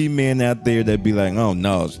might be men out there that be like, oh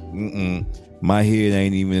no, my head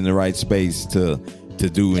ain't even in the right space to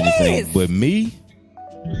do anything. Yes. But me,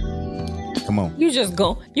 come on. You just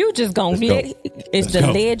gonna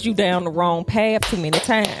led you down the wrong path too many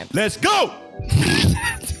times. Let's go.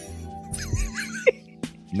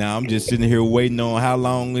 Now I'm just sitting here waiting on how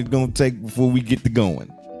long it's gonna take before we get to going.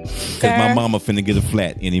 Because my mama finna get a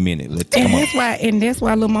flat any minute. And that's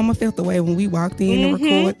why little mama felt the way when we walked in to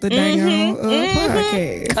record the dang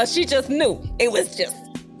podcast. Because she just knew. It was just.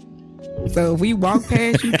 So if we walked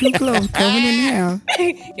past you too close, coming in now.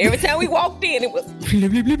 Every time we walked in, it was.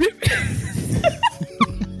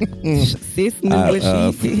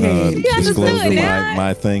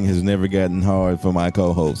 My thing has never gotten hard for my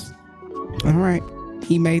co-host. All right.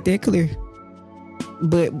 He made that clear.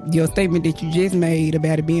 But your statement that you just made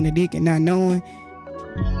about it being a dick and not knowing,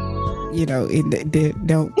 it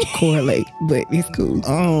don't correlate. But it's cool.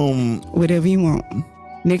 Whatever you want.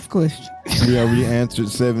 Next question. We already answered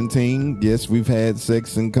 17. Yes, we've had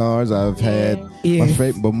sex in cars. I've had my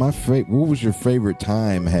favorite. What was your favorite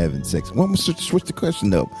time having sex? Well, I'm gonna switch the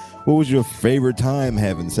question up. What was your favorite time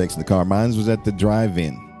having sex in the car? Mine was at the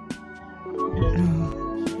drive-in.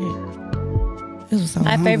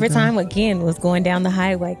 My favorite time again was going down the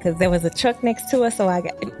highway because there was a truck next to us. So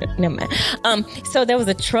never mind. So there was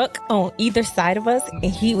a truck on either side of us, and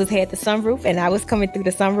he had the sunroof, and I was coming through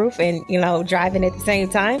the sunroof, and driving at the same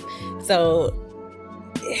time. So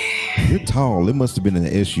you're tall. It must have been an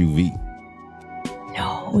SUV.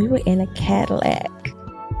 No, we were in a Cadillac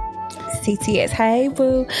CTS. Hey,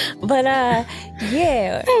 boo. But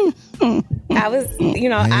yeah. I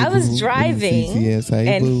was driving. CTS,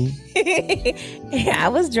 hey, boo. I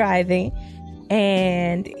was driving,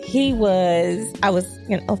 and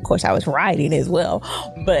of course I was riding as well,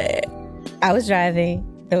 but I was driving,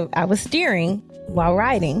 I was steering while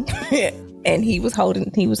riding, and he was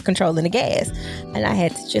controlling the gas, and I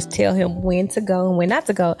had to just tell him when to go and when not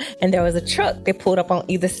to go, and there was a truck that pulled up on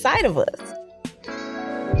either side of us,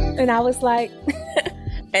 and I was like,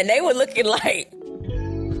 and they were looking like,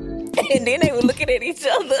 and then they were looking at each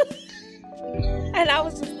other. And I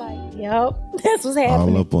was just like, yup. That's what's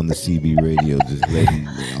happening. All up on the CB radio, just letting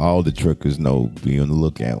all the truckers know, be on the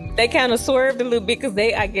lookout. They kind of swerved a little bit because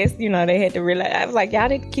I guess, they had to realize. I was like, y'all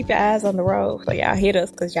need to keep your eyes on the road. So y'all hit us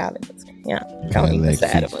because y'all don't even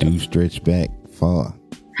side of us. Do stretch back far.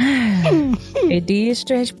 It did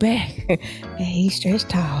stretch back. And he stretched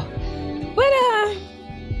tall. But,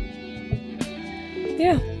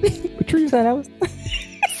 yeah. Patrice, so that was...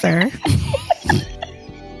 Sir.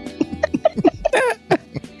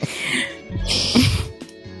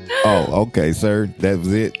 Oh, okay, sir. That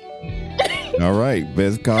was it. All right,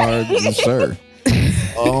 best card, sir. We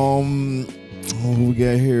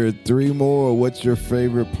got here 3 more. What's your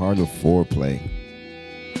favorite part of foreplay?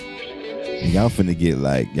 Y'all probably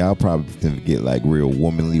finna get like real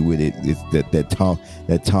womanly with it. It's that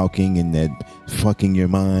talking and that fucking your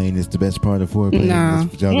mind is the best part of foreplay. No.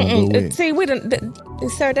 That's what y'all gonna go with. See,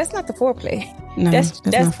 sir, that's not the foreplay. No,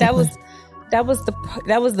 that was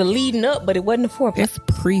the leading up, but it wasn't the foreplay. That's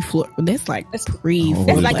pre-floor. That's like pre.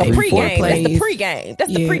 That's like a pregame. That's the pregame.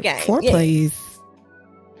 That's the pregame. Foreplay is,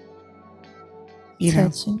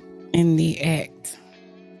 touching in the act,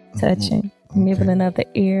 touching, nibbling of the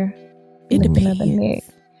ear, nibbling of the neck,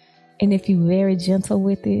 and if you're very gentle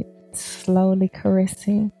with it, slowly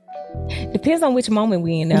caressing. Depends on which moment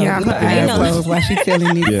we in. Y'all her eyes closed while she's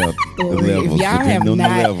telling me the story. If y'all have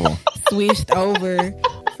not switched over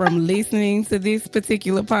from listening to this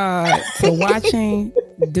particular pod to watching,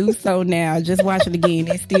 do so now. Just watch it again.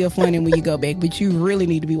 It's still funny when you go back, but you really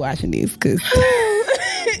need to be watching this because.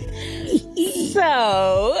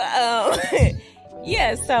 So,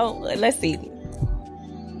 yeah. So let's see.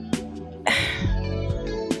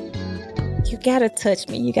 You gotta touch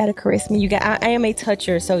me. You gotta caress me. I am a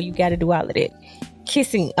toucher, so you gotta do all of that.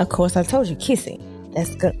 Kissing, of course. I told you, kissing.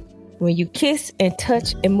 That's good. When you kiss and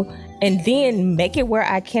touch and then make it where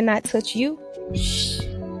I cannot touch you.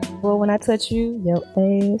 Well, when I touch you, your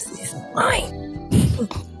ass is mine.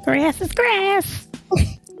 Grass is grass.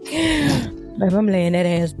 Baby, I'm laying that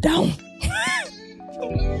ass down.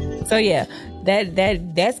 So yeah,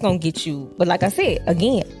 that's gonna get you. But like I said,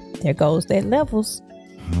 again, there goes that levels.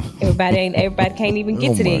 Everybody can't even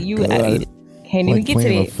get to that. You can't even get to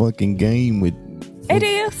that. A fucking game with. It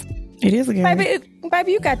is. It is a game.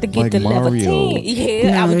 Baby, you got to get like to Mario. level 10.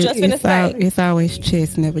 Yeah, no, I was just gonna say. It's always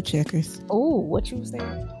chess, never checkers. Oh, what you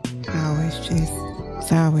saying? Always chess.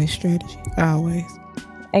 It's always strategy. Always.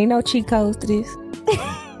 Ain't no cheat codes to this.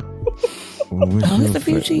 It's a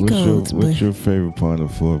few cheat codes. What's your favorite part of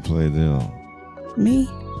foreplay, though? Me?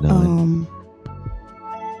 No, I don't know.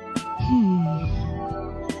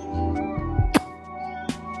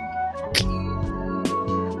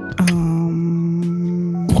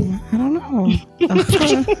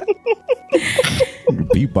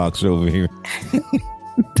 Beatbox over here.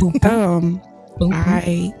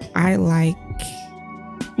 I like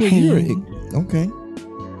hanging. Okay.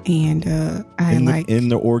 And in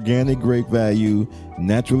the organic grape value,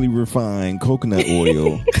 naturally refined coconut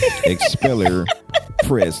oil, expeller,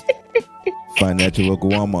 pressed. Find that at your local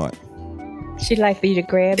Walmart. She'd like for you to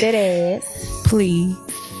grab that ass. Please.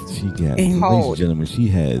 She got, ladies and gentlemen, she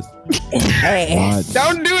has ass.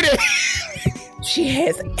 Don't do that. She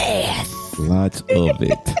has ass. Lots of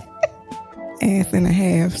it. Ass and a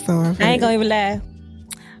half. So I ain't gonna even lie.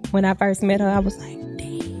 When I first met her, I was like,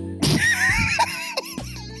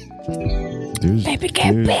 baby,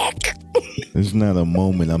 get back. There's not a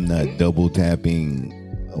moment I'm not double tapping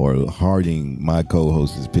or hearting my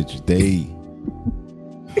co-host's pictures.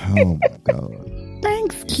 Oh my God.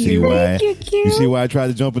 Thanks, cute. You see why I tried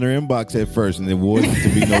to jump in her inbox at first and there wasn't to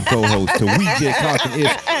be no co-host till we get talking.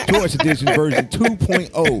 It's Torch Edition version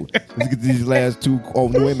 2.0. Let's get these last two. Oh,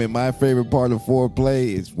 women, my favorite part of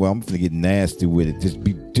foreplay is, well, I'm going to get nasty with it.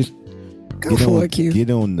 Get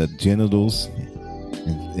on the genitals.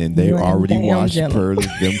 And they're already washed per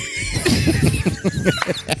them.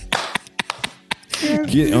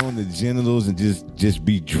 Get on the genitals and just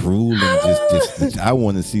be drooling. Just I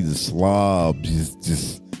want to see the slob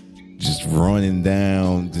just running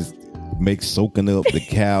down. Just soaking up the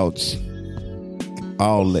couch.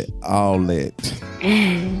 All that.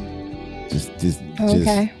 Just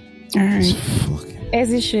okay. All right.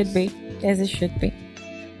 As it should be. It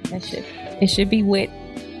should be wet.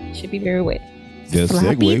 It should be very wet. Just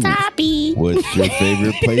segue. What's your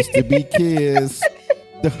favorite place to be kissed?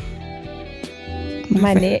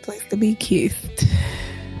 My neck. Place to be kissed.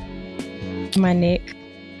 My neck.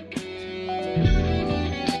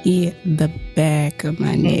 Yeah, the back of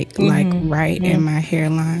my neck, like right in my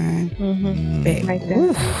hairline. Back. Right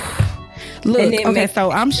there. Look, okay,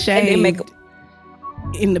 so I'm shaved.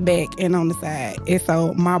 in the back and on the side. And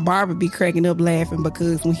so my barber be cracking up laughing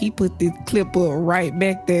because when he put this clip up right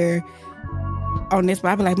back there on this,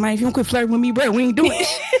 I be like, man, if you don't quit flirting with me, bro, we ain't doing it.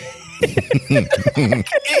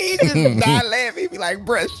 He just not laughing. He be like,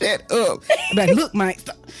 bro, shut up. I be like, look, man,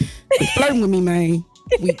 stop flirting with me, man.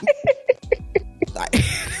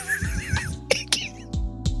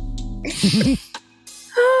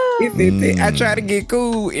 I try to get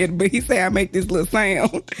cool, but he say I make this little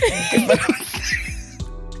sound.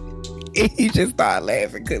 And he just started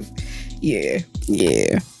laughing because, yeah.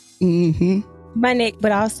 Mm-hmm. My neck,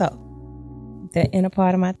 but also the inner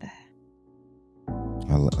part of my thigh.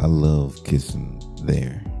 I love kissing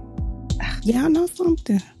there. Yeah, I know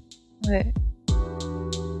something. What?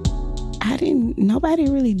 Nobody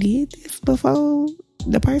really did this before.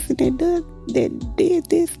 The person that did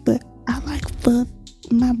this, but I like for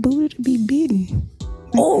my booty to be bitten.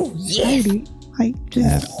 Oh, yes. Like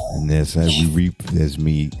just. And that's how we reap, as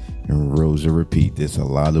me and Rosa repeat, there's a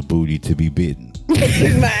lot of booty to be bitten.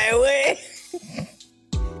 My way.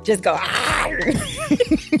 Just go.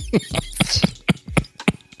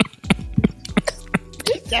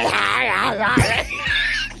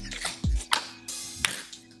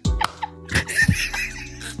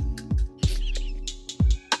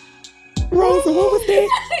 Rosa, what was that?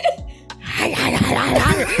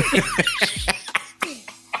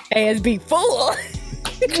 Ass be full.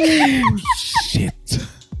 Shit.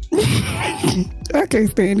 I can't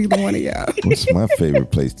stand either one of y'all. What's my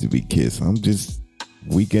favorite place to be kissed? I'm just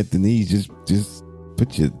weak at the knees. Just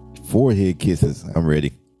put your forehead kisses. I'm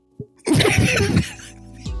ready.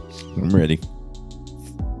 I'm ready.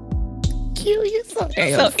 You so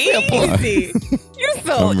easy. You're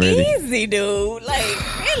so easy, dude. Like,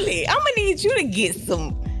 really, I'm gonna need you to get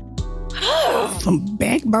some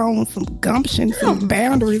backbone, some gumption, some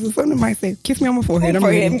boundaries, or something. Might say, kiss me on my forehead. I'm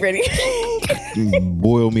ready.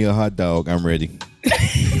 Boil me a hot dog. I'm ready.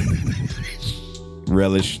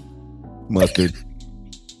 Relish, mustard.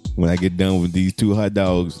 When I get done with these 2 hot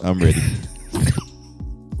dogs, I'm ready.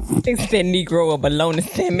 It's that Negro a bologna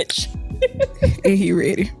sandwich. And he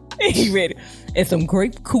ready. He ready. And some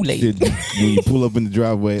grape Kool-Aid. When you pull up in the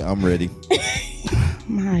driveway, I'm ready.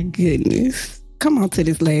 My goodness. Come on to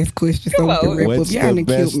this last question so we can wrap What's up. Y'all the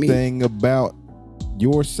best me. thing about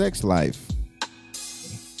your sex life?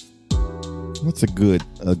 What's a good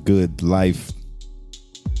life,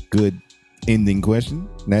 good ending question?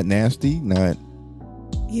 Not nasty, not.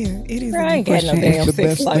 Yeah, it is. I ain't got no damn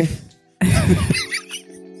sex life.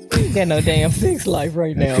 You got no damn sex life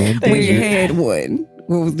right now. When you had one,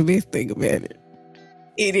 what was the best thing about it?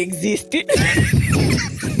 It existed.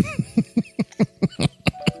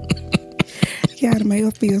 Y'all may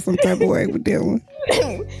feel some type of way with that one.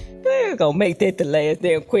 We're gonna make that the last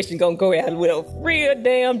damn question. Gonna go out with a real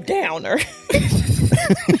damn downer.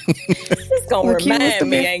 It's gonna remind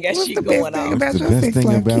me I ain't got shit going on. What's the best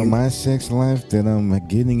thing about my sex life? That I'm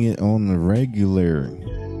getting it on the regular.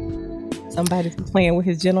 Somebody's playing with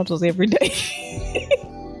his genitals every day.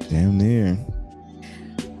 Damn near.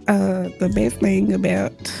 The best thing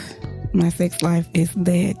about my sex life is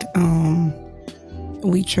that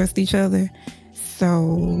we trust each other. So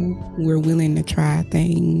we're willing to try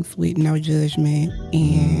things with no judgment.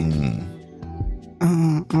 And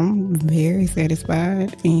I'm very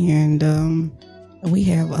satisfied. And we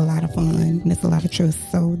have a lot of fun. And it's a lot of trust.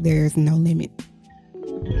 So there's no limit.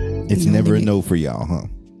 It's never a no for y'all, huh?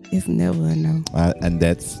 It's never a no. And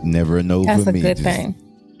that's never a no that's for me. That's a good thing.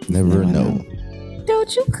 Never a no.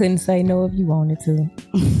 Dude, you couldn't say no if you wanted to.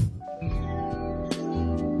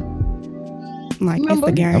 Like, remember,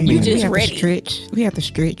 it's the game. You just ready. Stretch. We have to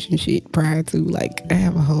stretch and shit prior to, like, I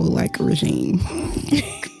have a whole, like, regime.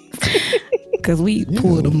 Because we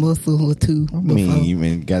pulled a muscle or two. I mean, you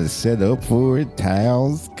even got to set up for it,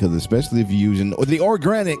 towels, because especially if you're using the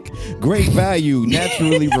organic, great value,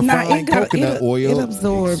 naturally refined coconut oil. It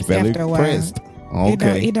absorbs after a while. Pressed.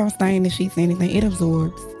 Okay. It don't stain the sheets or anything. It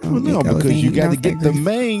absorbs. Well, no, because you got to get the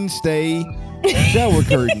mainstay shower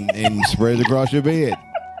curtain and spread it across your bed.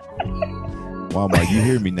 Walmart, you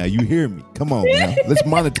hear me now. You hear me. Come on now. Let's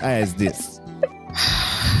monetize this.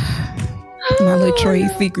 My little trade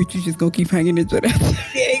secret, you just gonna keep hanging into that.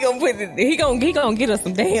 Yeah, he gonna get us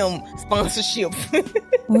some damn sponsorship.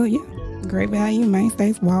 Well, yeah. Great value,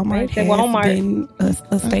 mainstays. Walmart has been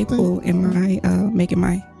a staple in my making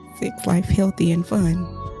my sex life healthy and fun.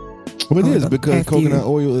 Well, it is because coconut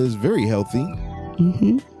oil is very healthy.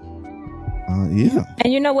 Mm-hmm. Yeah.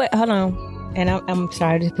 And you know what? Hold on. And I'm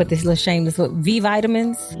sorry to put this little shameless with V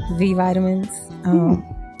vitamins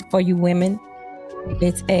for you women.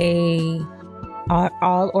 It's a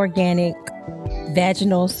all organic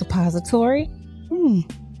vaginal suppository.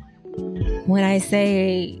 When I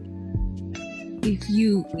say,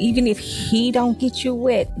 even if he don't get you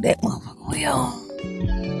wet, that motherfucker will.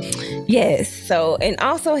 Yes. So, and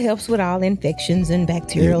also helps with all infections and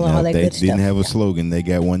bacterial and all that good stuff. They didn't have a slogan. They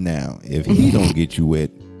got one now. If he don't get you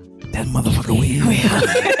wet, that motherfucker will.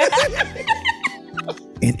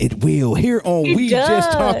 And it will. Here on We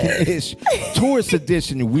Just Talking Ish, Tourist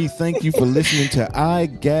Edition, we thank you for listening to I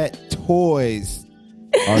Got Toys,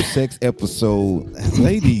 our sex episode.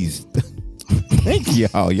 Ladies, thank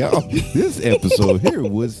y'all. This episode here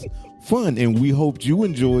was fun, and we hoped you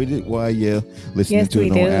enjoyed it while you're listening to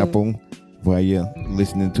it on Apple, while you're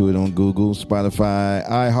listening to it on Google, Spotify,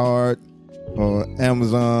 iHeart, or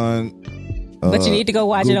Amazon. But you need to go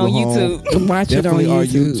watch it on YouTube. Definitely on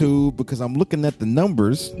YouTube, because I'm looking at the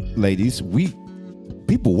numbers, ladies.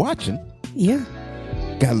 People watching. Yeah.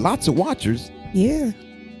 Got lots of watchers. Yeah.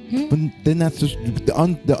 But they're not the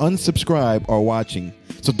unsubscribe are watching.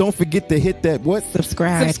 So don't forget to hit that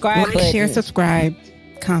subscribe button. Share, subscribe,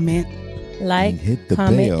 comment, like, hit the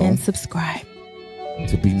comment, bell and subscribe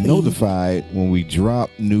to be notified when we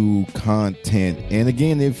drop new content. And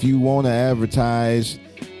again, if you want to advertise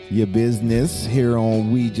your business here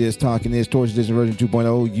on We Just Talking Ish, Tourist Edition version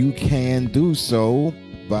 2.0, you can do so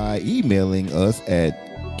by emailing us at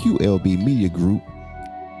QLBmediagroup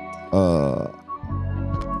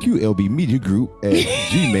at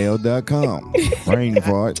gmail.com. Brain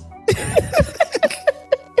fart.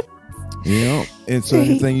 Yeah. And so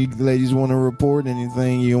anything you ladies want to report,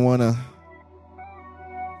 anything you want to,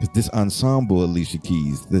 this ensemble Alicia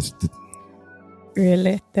Keys,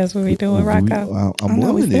 really? That's what we doing, Rocco? I'm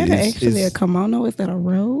loving it. Is that actually a kimono? Is that a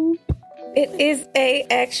robe? It is a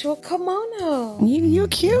actual kimono. You're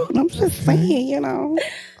cute. I'm just saying, Right.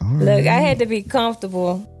 Look, I had to be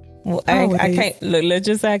comfortable. Well, I can't. Look, let's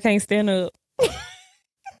just say I can't stand up.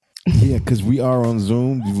 Yeah, because we are on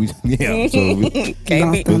Zoom. So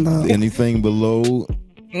can't be anything below.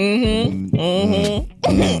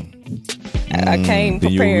 I came prepared.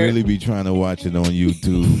 Then you'll really be trying to watch it on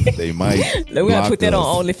YouTube. They might. We're gonna put that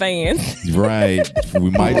on OnlyFans. Right.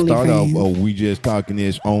 We might start off. We Just Talking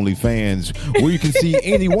Ish OnlyFans, where you can see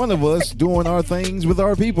any one of us doing our things with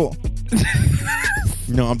our people.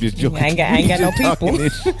 No, I'm just joking. I ain't got no people.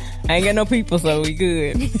 I ain't got no people, so we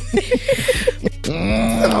good.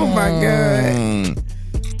 Oh my God.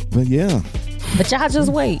 But yeah. But y'all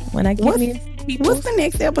just wait when I get me people. What's the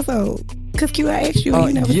next episode? Because Q, I asked you.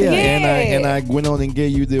 You never yeah, said. and I went on and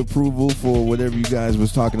gave you the approval for whatever you guys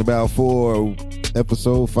was talking about for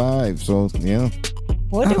episode 5. So yeah.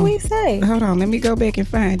 What did we say? Hold on, let me go back and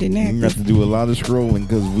find it now. You have to do a lot of scrolling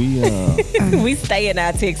because we stay in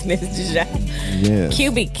our text messages. Yeah.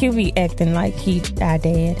 QB acting like he our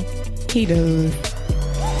dad. He does.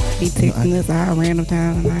 He texting us all random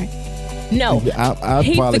time of night. No, I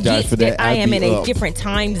apologize for that. I am in a different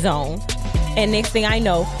time zone. And next thing I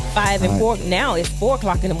know, 5 and 4, now it's 4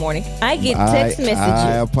 o'clock in the morning. I get text messages.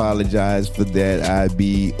 I apologize for that. I'd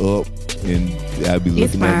be up and I'd be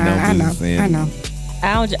looking at numbers. I know.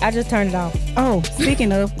 I just turned it off. Oh,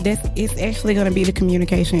 speaking of, it's actually going to be the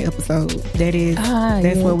communication episode.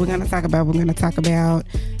 That's what we're going to talk about. We're going to talk about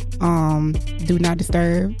do not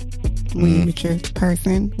disturb when you're with your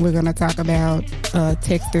person. We're going to talk about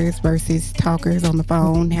texters versus talkers on the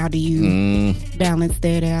phone. How do you balance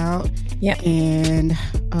that out? Yeah. And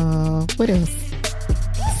what else?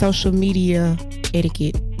 Social media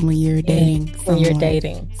etiquette when you're dating.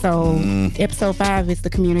 So episode 5 is the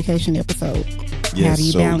communication episode. Yes, how do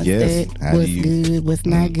you balance that? What's good? What's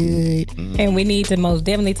not good? And we need to most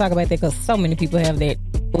definitely talk about that because so many people have that.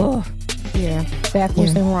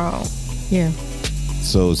 Backwards and wrong. Yeah.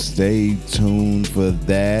 So stay tuned for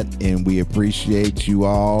that, and we appreciate you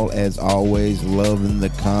all as always, loving the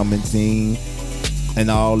commenting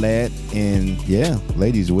and all that. And yeah,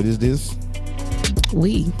 ladies, what is this?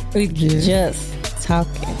 We just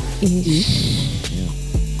talking ish. Yeah,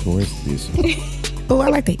 Tourist Edition. Oh, I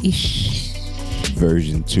like the ish.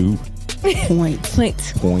 Version 2. Point.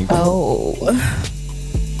 Oh.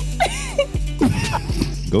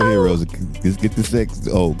 Go ahead, Rosa. Let's get the sex.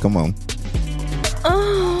 Oh, come on.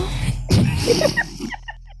 Oh.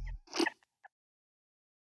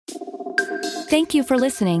 Thank you for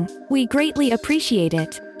listening. We greatly appreciate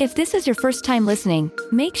it. If this is your first time listening,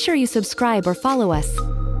 make sure you subscribe or follow us.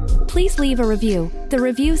 Please leave a review. The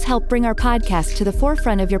reviews help bring our podcast to the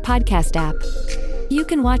forefront of your podcast app. You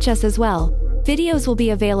can watch us as well. Videos will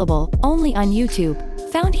be available only on YouTube,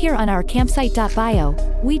 found here on our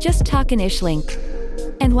campsite.bio. We Just Talkin' Ish link.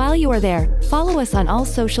 And while you are there, follow us on all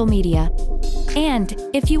social media. And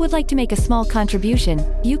if you would like to make a small contribution,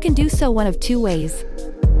 you can do so one of 2 ways.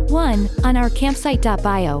 1. On our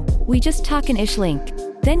campsite.bio, We Just Talkin' Ish link.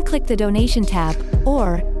 Then click the donation tab,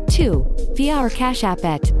 or 2. Via our Cash App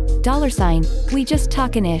at $, We Just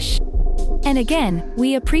Talkin' Ish. And again,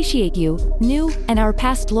 we appreciate you, new, and our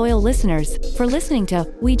past loyal listeners, for listening to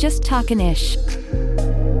We Just Talkin' Ish.